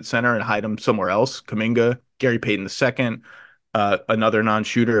Draymond's at center and hide him somewhere else. Kuminga, Gary Payton II, another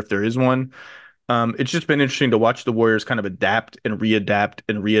non-shooter if there is one. It's just been interesting to watch the Warriors kind of adapt and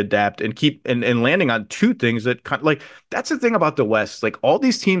readapt and keep and landing on two things that kind of like that's the thing about the West. Like all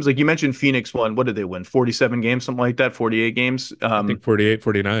these teams, like you mentioned, Phoenix won. What did they win? 47 games, something like that, 48 games. I think 48,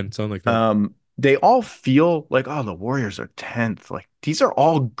 49, something like that. They all feel like, oh, the Warriors are 10th. Like these are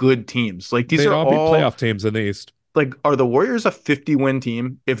all good teams. Like these They'd are all be all playoff teams in the East. like, are the Warriors a 50-win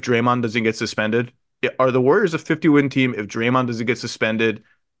team if Draymond doesn't get suspended? Are the Warriors a 50-win team if Draymond doesn't get suspended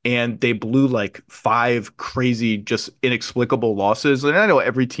and they blew like five crazy, just inexplicable losses? And I know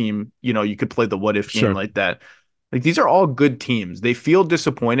every team, you could play the what if game Sure. like that. Like these are all good teams. They feel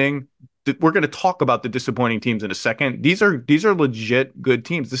disappointing. We're going to talk about the disappointing teams in a second. These are legit good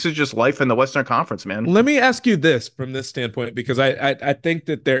teams. This is just life in the Western Conference, man. Let me ask you this from this standpoint, because I think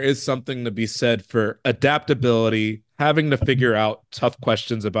that there is something to be said for adaptability, having to figure out tough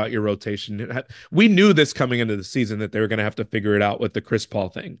questions about your rotation. We knew this coming into the season that they were going to have to figure it out with the Chris Paul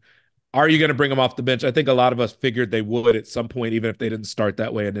thing. Are you going to bring him off the bench? I think a lot of us figured they would at some point, even if they didn't start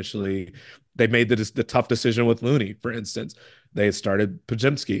that way initially. They made the tough decision with Looney, for instance. They started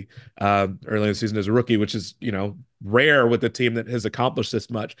Pajemski early in the season as a rookie, which is, rare with a team that has accomplished this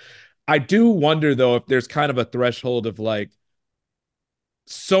much. I do wonder, though, if there's kind of a threshold of like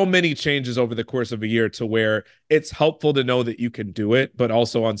so many changes over the course of a year to where it's helpful to know that you can do it, but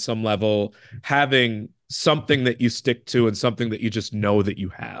also on some level having something that you stick to and something that you just know that you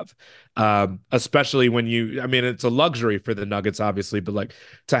have. Especially when I mean, it's a luxury for the Nuggets, obviously, but like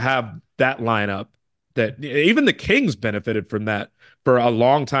to have that lineup that even the Kings benefited from that for a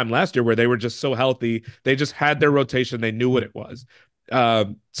long time last year, where they were just so healthy. They just had their rotation. They knew what it was.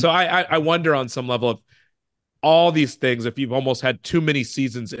 So I wonder on some level of all these things, if you've almost had too many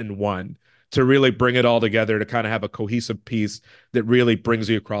seasons in one to really bring it all together to kind of have a cohesive piece that really brings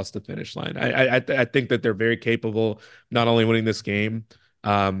you across the finish line. I think that they're very capable not only winning this game,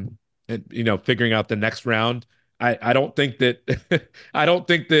 and figuring out the next round. I don't think that I don't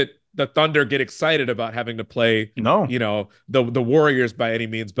think that the Thunder get excited about having to play No. the Warriors by any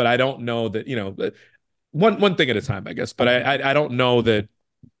means, but I don't know that one thing at a time, I guess. But I don't know that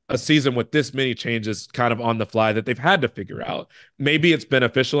a season with this many changes kind of on the fly that they've had to figure out. Maybe it's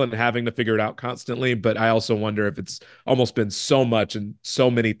beneficial in having to figure it out constantly, but I also wonder if it's almost been so much and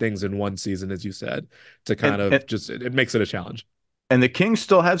so many things in one season, as you said, to kind And, of and just, it makes it a challenge. and the Kings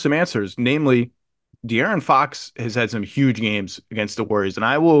still have some answers, namely De'Aaron Fox has had some huge games against the Warriors, and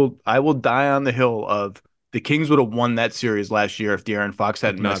I will die on the hill of The Kings would have won that series last year if De'Aaron Fox If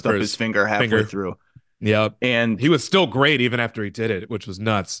hadn't not messed for up his his finger halfway finger. through. Yep. And He was still great even after he did it, which was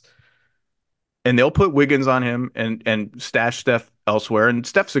nuts. they'll put Wiggins on him and stash Steph elsewhere. And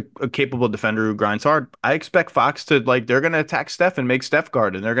Steph's a capable defender who grinds hard. I expect Fox to like they're gonna attack Steph and make Steph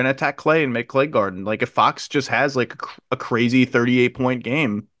guard, and they're gonna attack Clay and make Clay guard. And like if Fox just has like a crazy 38-point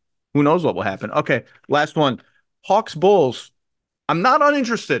game, who knows what will happen? Okay, last one. Hawks Bulls. I'm not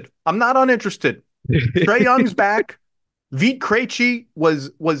uninterested. I'm not uninterested. Trae Young's back. Vit Krejci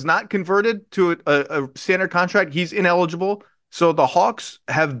was not converted to a standard contract. He's ineligible. So the Hawks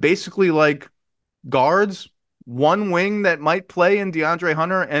have basically like guards, one wing that might play in DeAndre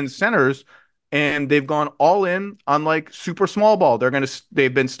Hunter, and centers, and they've gone all in on like super small ball.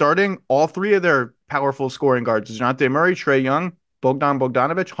 They've been starting all three of their powerful scoring guards: DeJounte Murray, Trae Young, Bogdan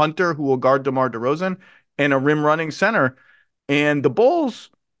Bogdanovic, Hunter, who will guard DeMar DeRozan, and a rim running center. And the Bulls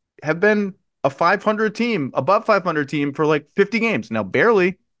have been a 500 team, above 500 team for like 50 games now,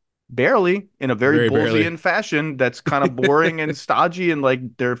 barely in a very Very barely. Bullsian fashion that's kind of boring and stodgy and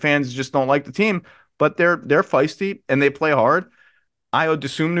like their fans just don't like the team, but they're feisty and they play hard. Io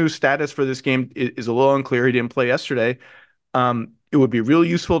DeSumnu's status for this game is a little unclear. He didn't play yesterday. It would be really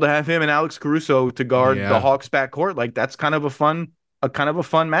useful to have him and Alex Caruso to guard the Yeah. Hawks backcourt. Like that's kind of a fun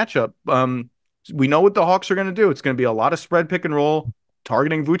matchup. We know what the Hawks are going to do. It's going to be a lot of spread pick and roll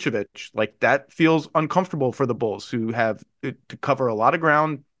targeting Vucevic. Like that feels uncomfortable for the Bulls who have to cover a lot of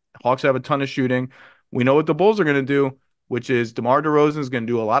ground. Hawks have a ton of shooting. We know what the Bulls are going to do, which is DeMar DeRozan is going to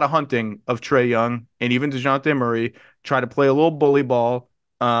do a lot of hunting of Trae Young and even DeJounte Murray, try to play a little bully ball.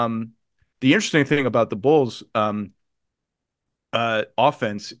 The interesting thing about the Bulls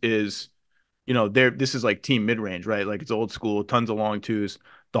offense is, this is like team mid range, right? Like it's old school, tons of long twos.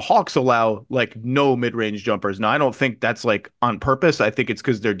 The Hawks allow like no mid range jumpers. Now, I don't think that's like on purpose. I think it's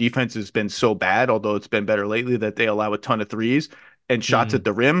because their defense has been so bad, although it's been better lately, that they allow a ton of threes and shots at Mhm.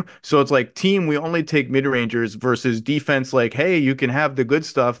 the rim. So it's like team, we only take mid rangers versus defense. Like, hey, you can have the good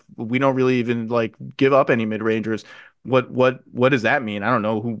stuff. We don't really even like give up any mid rangers. What does that mean? I don't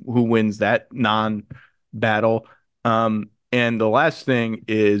know who wins that non battle. And the last thing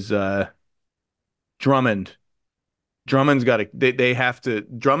is Drummond. Drummond's got to they have to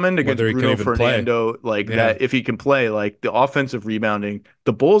Drummond against Whether he can Bruno even play. Fernando, like Yeah. that, if he can play, like the offensive rebounding,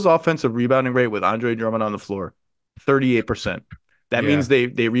 the Bulls offensive rebounding rate with Andre Drummond on the floor, 38%. That means Yeah.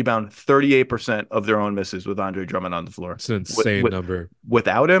 they rebound 38% of their own misses with Andre Drummond on the floor. It's an With, insane with number.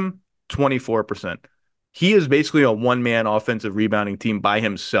 without him, 24%. He is basically a one-man offensive rebounding team by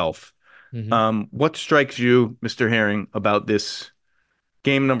himself. Mhm. What strikes you, Mr. Herring, about this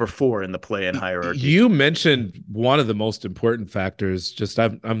game number 4 in the play-in hierarchy? You mentioned one of the most important factors. Just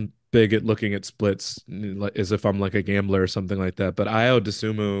I'm big at looking at splits as if I'm like a gambler or something like that. But Io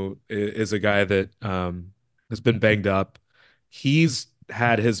DeSumo is a guy that has been banged up. He's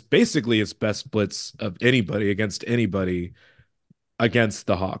had his basically his best splits of anybody against anybody against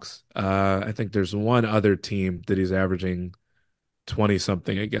the Hawks. I think there's one other team that he's averaging 20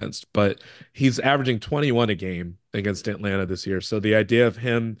 something against, but he's averaging 21 a game against Atlanta this year. So the idea of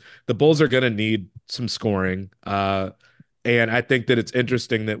him, the Bulls are going to need some scoring. And I think that it's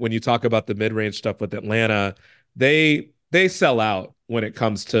interesting that when you talk about the mid-range stuff with Atlanta, they sell out when it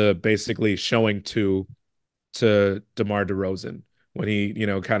comes to basically showing to DeMar DeRozan when he,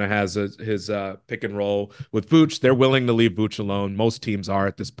 kind of has his pick and roll with Vooch. They're willing to leave Vooch alone. Most teams are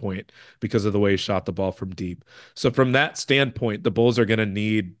at this point because of the way he shot the ball from deep. So from that standpoint, the Bulls are going to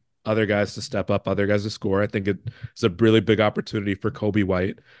need other guys to step up, other guys to score. I think it's a really big opportunity for Kobe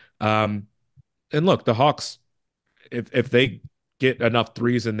White. And look, the Hawks, if they get enough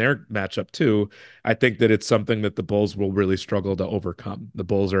threes in their matchup too, I think that it's something that the Bulls will really struggle to overcome. The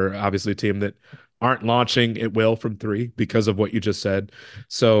Bulls are obviously a team that aren't launching at will from three because of what you just said.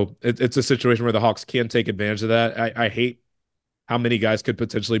 So it's a situation where the Hawks can take advantage of that. I hate how many guys could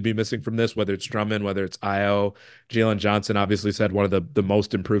potentially be missing from this, whether it's Drummond, whether it's Io. Jalen Johnson obviously said one of the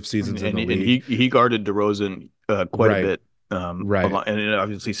most improved seasons in And the and league. he guarded DeRozan quite a Right, bit. right, And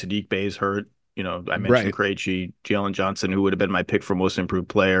obviously Sadiq Bey's hurt. I mentioned right. Krejci, Jalen Johnson, who would have been my pick for most improved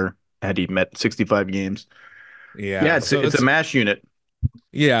player had he met 65 games. Yeah, Yeah. it's a mash unit.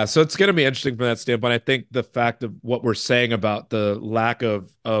 So it's going to be interesting from that standpoint. I think the fact of what we're saying about the lack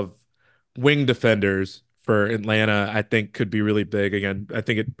of wing defenders for Atlanta, I think could be really big. Again, I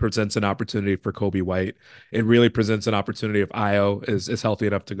think it presents an opportunity for Kobe White. It really presents an opportunity if Io is healthy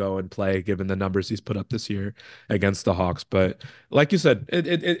enough to go and play, given the numbers he's put up this year against the Hawks. But like you said,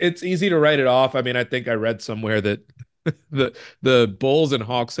 it's easy to write it off. I mean, I think I read somewhere that the Bulls and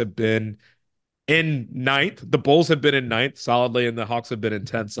Hawks have been in ninth. The Bulls have been in ninth solidly, and the Hawks have been in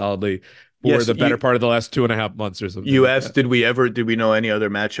 10th solidly for Yes, the better part of the last 2.5 months or something you like asked, that. did we know any other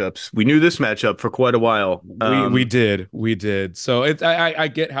matchups? We knew this matchup for quite a while. We did. So I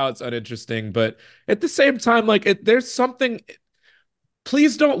get how it's uninteresting, but at the same time, like there's something.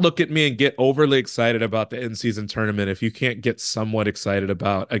 Please don't look at me and get overly excited about the in-season tournament if you can't get somewhat excited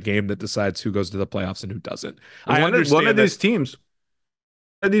about a game that decides who goes to the playoffs and who doesn't. I One of understand that. these teams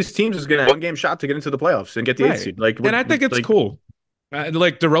is going to have one game shot to get into the playoffs and get the eighth Right. seed. Like And we're I think it's like cool.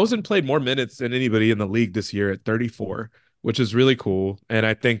 Like DeRozan played more minutes than anybody in the league this year at 34, which is really cool. And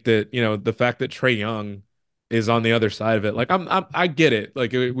I think that, the fact that Trae Young is on the other side of it, like I get it.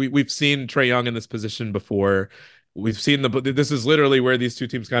 Like we've seen Trae Young in this position before. We've seen this is literally where these two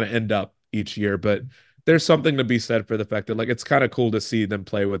teams kind of end up each year, but there's something to be said for the fact that like it's kind of cool to see them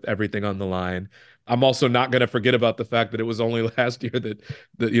play with everything on the line. I'm also not going to forget about the fact that it was only last year that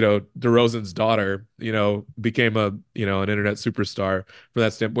DeRozan's daughter, became an internet superstar for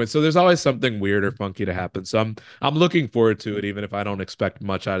that standpoint. So there's always something weird or funky to happen. So I'm looking forward to it, even if I don't expect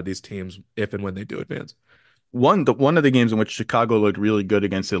much out of these teams if and when they do advance. one of the games in which Chicago looked really good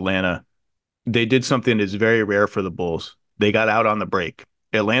against Atlanta. They did something that's very rare for the Bulls. They got out on the break.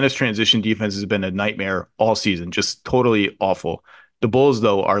 Atlanta's transition defense has been a nightmare all season, just totally awful. The Bulls,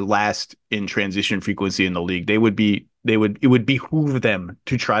 though, are last in transition frequency in the league. It would behoove them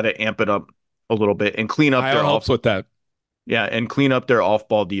to try to amp it up a little bit and clean up Higher their hopes with that. yeah, and clean up their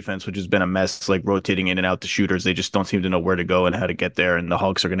off-ball defense, which has been a mess, like rotating in and out the shooters. They just don't seem to know where to go and how to get there. And the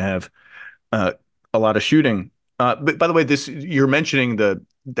Hawks are going to have uh, a lot of shooting. But by the way, this you're mentioning the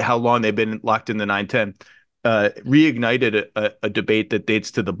how long they've been locked in the 9-10 reignited a debate that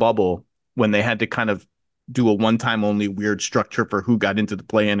dates to the bubble when they had to kind of do a one-time only weird structure for who got into the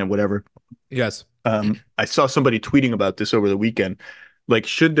play-in and whatever. Yes. I saw somebody tweeting about this over the weekend. Like,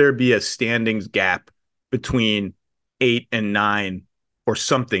 should there be a standings gap between 8 and 9 or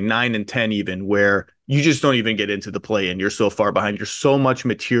something, 9 and 10 even, where you just don't even get into the play and you're so far behind. You're so much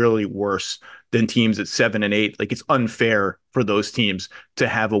materially worse than teams at 7 and 8. Like, it's unfair for those teams to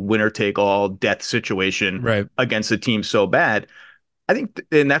have a winner take all death situation Right. against a team so bad. I think,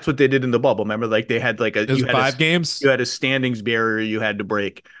 and that's what they did in the bubble. Remember, like they had like a There's 5 games. you had a standings barrier you had to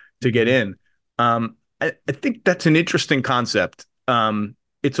break to get Mhm. in. I think that's an interesting concept.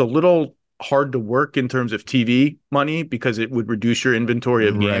 It's a little hard to work in terms of TV money because it would reduce your inventory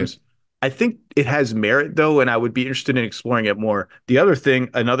of Right. games. I think it has merit though, and I would be interested in exploring it more. The other thing,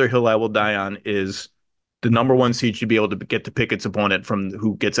 another hill I will die on is the number one seed should be able to get to pick its opponent from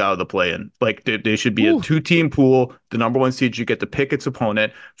who gets out of the play-in. Like there should be a Whew. two-team pool. The number one seed should get to pick its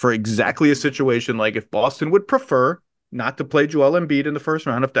opponent for exactly a situation like if Boston would prefer not to play Joel Embiid in the first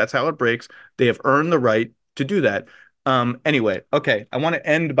round, if that's how it breaks, they have earned the right to do that. Anyway, okay. I want to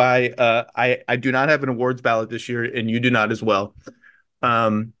end by I do not have an awards ballot this year, and you do not as well.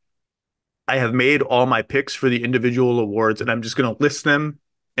 Um, I have made all my picks for the individual awards, and I'm just going to list them.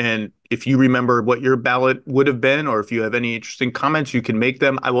 And if you remember what your ballot would have been, or if you have any interesting comments, you can make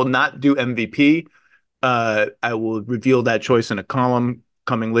them. I will not do MVP. I will reveal that choice in a column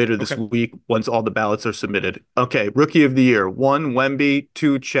coming later this Okay. week once all the ballots are submitted. Okay, Rookie of the Year: 1, Wemby;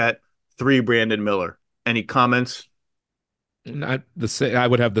 2, Chet; 3, Brandon Miller. Any comments? Not the same. I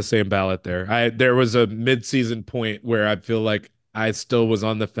would have the same ballot there. There was a mid-season point where I feel like I still was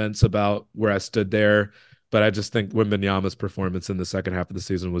on the fence about where I stood there, but I just think Wembanyama's performance in the second half of the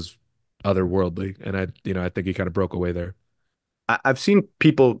season was otherworldly, and I think he kind of broke away there. Have seen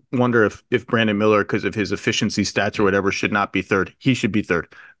people wonder if Brandon Miller, because of his efficiency stats or whatever, should not be third. He should be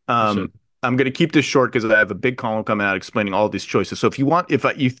third. He should. I'm going to keep this short because I have a big column coming out explaining all these choices. So if you want,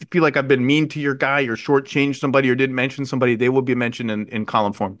 you feel like I've been mean to your guy or shortchanged somebody or didn't mention somebody, they will be mentioned in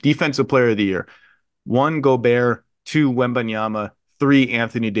column form. Defensive Player of the Year: 1, Gobert; 2, Wembanyama; 3,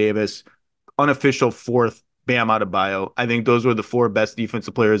 Anthony Davis; unofficial fourth, Bam Adebayo. I think those were the four best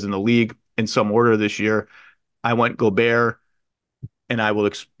defensive players in the league in some order this year. I went Gobert, and I'll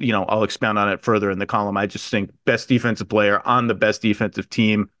expound on it further in the column. I just think best defensive player on the best defensive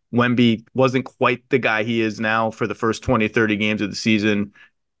team. Wemby wasn't quite the guy he is now for the first 20, 30 games of the season.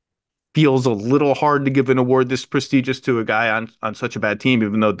 Feels a little hard to give an award this prestigious to a guy on such a bad team,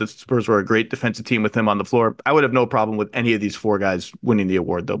 even though the Spurs were a great defensive team with him on the floor. I would have no problem with any of these four guys winning the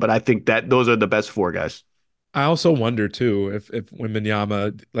award, though. But I think that those are the best four guys. I also wonder too if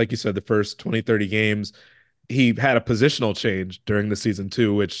Wembanyama, like you said, the first 20, 30 games, he had a positional change during the season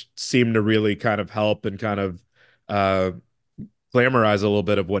too, which seemed to really kind of help and kind of uh glamorize a little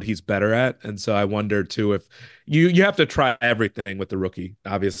bit of what he's better at. And so I wonder too if you have to try everything with the rookie,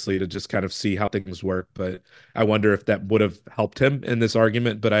 obviously, to just kind of see how things work. But I wonder if that would have helped him in this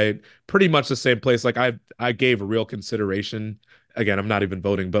argument. But I pretty much the same place. Like I gave real consideration. Again, I'm not even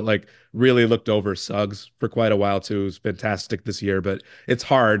voting, but like really looked over Suggs for quite a while too. Who's fantastic this year, but it's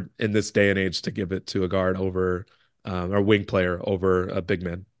hard in this day and age to give it to a guard over or wing player over a big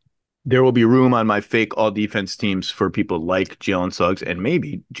man. There will be room on my fake all defense teams for people like Jalen Suggs and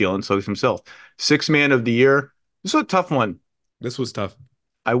maybe Jalen Suggs himself. Six man of the year. This is a tough one. This was tough.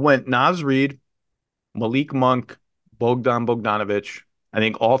 I went Naz Reid, Malik Monk, Bogdan Bogdanovic. I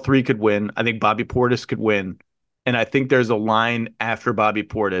think all three could win. I think Bobby Portis could win. And I think there's a line after Bobby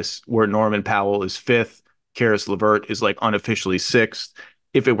Portis where Norman Powell is fifth, Karis LeVert is like unofficially sixth.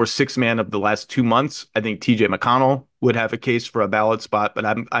 If it were six man of the last 2 months, I think TJ McConnell would have a case for a ballot spot. But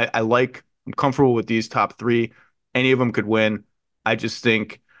I'm comfortable with these top three. Any of them could win. I just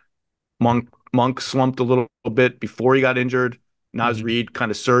think Monk slumped a little bit before he got injured. Naz Mhm. Reid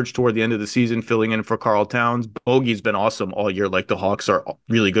kind of surged toward the end of the season, filling in for Karl Towns. Bogey's been awesome all year. Like the Hawks are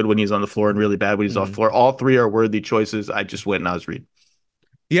really good when he's on the floor and really bad when he's off the Mhm. floor. All three are worthy choices. I just went Naz Reid.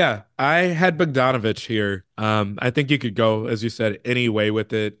 Yeah, I had Bogdanovich here. I think you could go, as you said, any way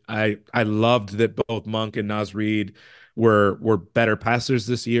with it. I loved that both Monk and Naz Reid were better passers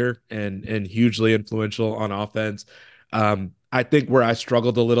this year and hugely influential on offense. I think where I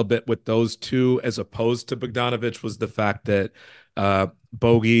struggled a little bit with those two, as opposed to Bogdanovich, was the fact that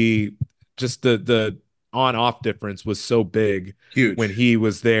Bogey, just the on off difference was so big when Huge. he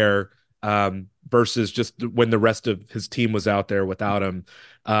was there, versus just when the rest of his team was out there without him.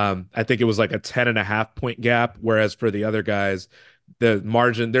 I think it was like a 10.5 point gap, whereas for the other guys,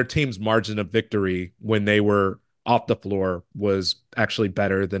 their team's margin of victory when they were off the floor was actually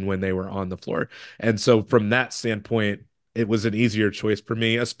better than when they were on the floor. And so from that standpoint, it was an easier choice for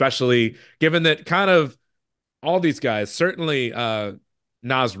me, especially given that kind of all these guys, certainly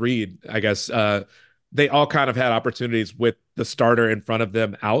Naz Reid, I guess, they all kind of had opportunities with the starter in front of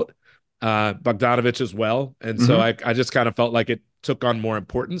them out, Bogdanovich as well. And so Mm-hmm. I just kind of felt like it took on more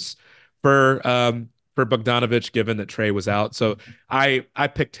importance for Bogdanovich, given that Trey was out. So I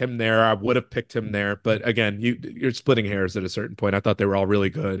picked him there. I would have picked him there, but again, you're splitting hairs at a certain point. I thought they were all really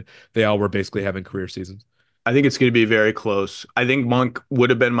good. They all were basically having career seasons. I think it's going to be very close. I think Monk would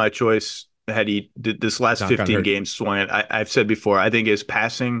have been my choice had he did this last Not got 15 hurt. games swung it. I've said before, I think his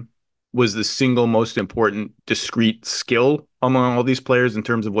passing was the single most important discrete skill among all these players in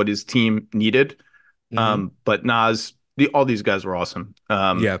terms of what his team needed. Hmm. But Nas, all these guys were awesome.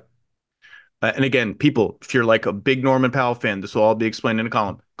 Yeah. And again, people, if you're like a big Norman Powell fan, this will all be explained in a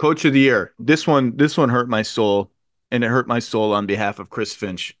column. Coach of the year. This one hurt my soul, and it hurt my soul on behalf of Chris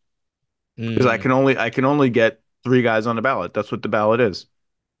Finch because I Mm. can only I can only get three guys on the ballot. That's what the ballot is.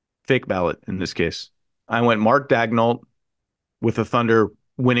 Fake ballot in this case. I went Mark Dagnall with the Thunder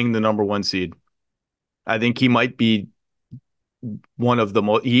winning the number one seed. I think he might be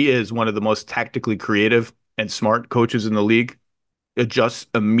he is one of the most tactically creative and smart coaches in the league. Adjusts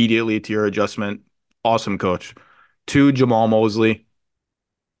immediately to your adjustment. Awesome coach. Two, Jamal Mosley.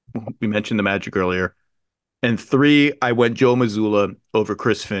 We mentioned the Magic earlier. And three, I went Joe Mazzulla over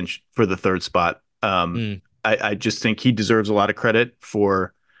Chris Finch for the third spot. Mm. I just think he deserves a lot of credit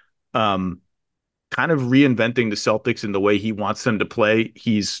for um, kind of reinventing the Celtics in the way he wants them to play.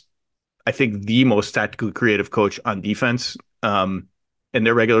 He's, I think, the most tactically creative coach on defense. And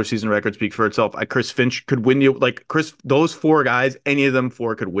their regular season record speaks for itself. Chris Finch could win you like Chris. Those four guys, any of them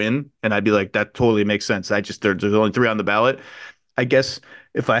four could win, and I'd be like, that totally makes sense. There's only three on the ballot. I guess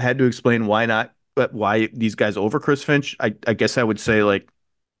if I had to explain why not, but why these guys over Chris Finch, I guess I would say like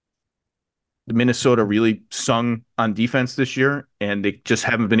the Minnesota really sung on defense this year, and they just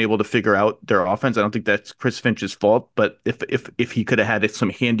haven't been able to figure out their offense. I don't think that's Chris Finch's fault, but if he could have had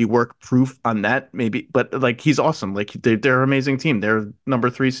some handiwork proof on that, maybe. But like he's awesome. Like they're an amazing team. They're number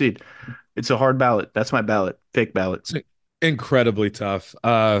three seed. It's a hard ballot. That's my ballot. Fake ballot. It's incredibly tough.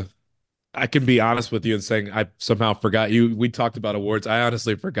 I can be honest with you and saying I somehow forgot you. We talked about awards. I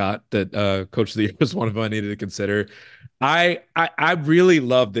honestly forgot that Coach of the Year was one of them I needed to consider. I really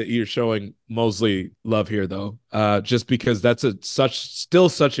love that you're showing Mosley love here though. Just because that's still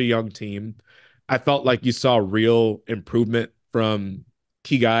such a young team. I felt like you saw real improvement from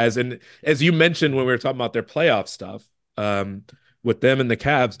key guys. And as you mentioned when we were talking about their playoff stuff, um, with them and the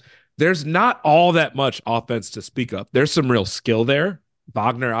Cavs, there's not all that much offense to speak of. There's some real skill there.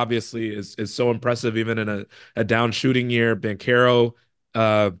 Wagner obviously is so impressive even in a down shooting year. Banchero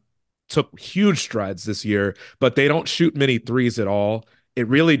uh, took huge strides this year, but they don't shoot many threes at all. it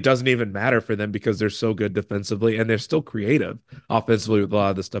really doesn't even matter for them because they're so good defensively and they're still creative offensively with a lot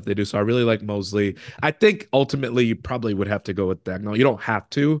of the stuff they do. So I really like Mosley. I think ultimately you probably would have to go with them. No, you don't have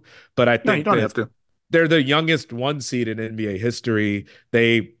to, but I No, you think don't that have to. they're the youngest one seed in NBA history.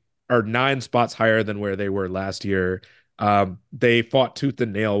 They are 9 spots higher than where they were last year. They fought tooth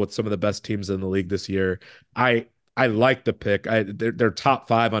and nail with some of the best teams in the league this year. I I like the pick. They're top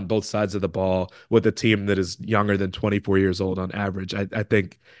five on both sides of the ball with a team that is younger than 24 years old on average. I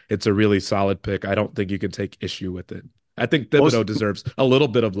think it's a really solid pick. I don't think you can take issue with it. I think Thibodeau Most deserves a little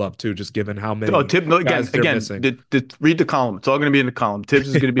bit of love too, just given how Oh, many Tibbs. No, again, guys they're again. missing. Read the column. It's all going to be in the column. Tibbs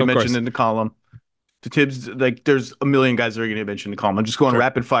is going to be Of mentioned course. in the column. To Tibbs, like there's a million guys that are going to be mentioned in the column. I'm just going Sure.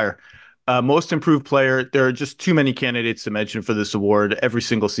 rapid fire. Most improved player. There are just too many candidates to mention for this award. Every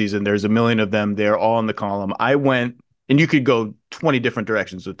single season, there's a million of them. They're all in the column. I went, and you could go 20 different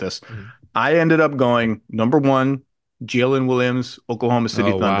directions with this. Mhm. I ended up going number one, Jalen Williams, Oklahoma City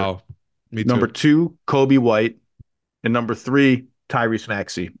Oh, Thunder. wow. Me Number too. two, Kobe White. And number three, Tyrese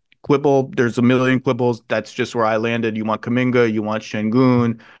Maxey. Quibble, there's a million quibbles. That's just where I landed. You want Kaminga, you want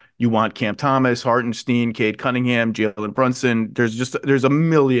Şengün, you want Cam Thomas, Hartenstein, Cade Cunningham, Jalen Brunson. There's a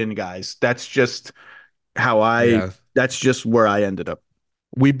million guys. How I Yeah. that's just where I ended up.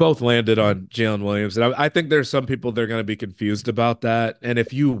 We both landed on Jalen Williams, and I think there's some people that are going to be confused about that. And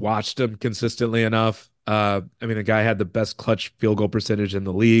if you watched him consistently enough, I mean, the guy had the best clutch field goal percentage in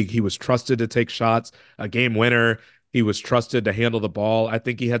the league. He was trusted to take shots, a game winner. He was trusted to handle the ball. I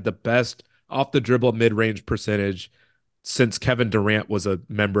think he had the best off the dribble mid range percentage since Kevin Durant was a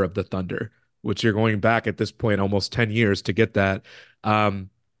member of the Thunder, which you're going back at this point almost 10 years to get that. Um,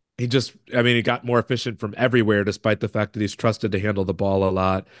 I mean, he got more efficient from everywhere, despite the fact that he's trusted to handle the ball a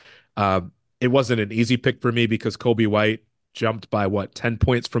lot. It wasn't an easy pick for me because Kobe White jumped by what, 10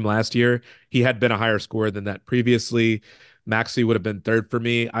 points from last year. He had been a higher scorer than that previously. Maxey would have been third for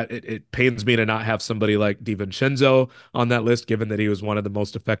me. It pains me to not have somebody like DiVincenzo on that list, given that he was one of the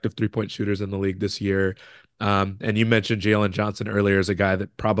most effective 3-point shooters in the league this year. And you mentioned Jalen Johnson earlier as a guy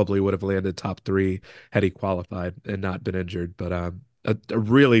that probably would have landed top three had he qualified and not been injured. But a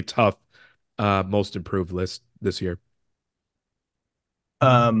really tough most improved list this year.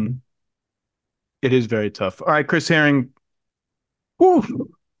 Um, it is very tough. All right, Chris Herring.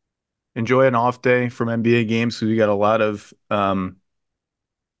 Whew, enjoy an off day from NBA games. So we got a lot of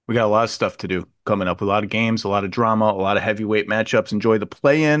stuff to do coming up. A lot of games, a lot of drama, a lot of heavyweight matchups. Enjoy the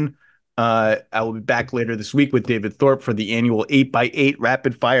play-in. I will be back later this week with David Thorpe for the annual 8x8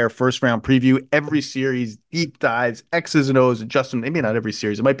 rapid fire first round preview. Every series, deep dives, X's and O's, adjustment. Maybe not every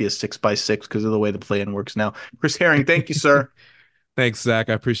series. It might be a 6x6 because of the way the play-in works now. Chris Herring, thank you, sir. Thanks, Zach.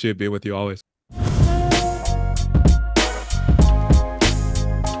 I appreciate being with you always.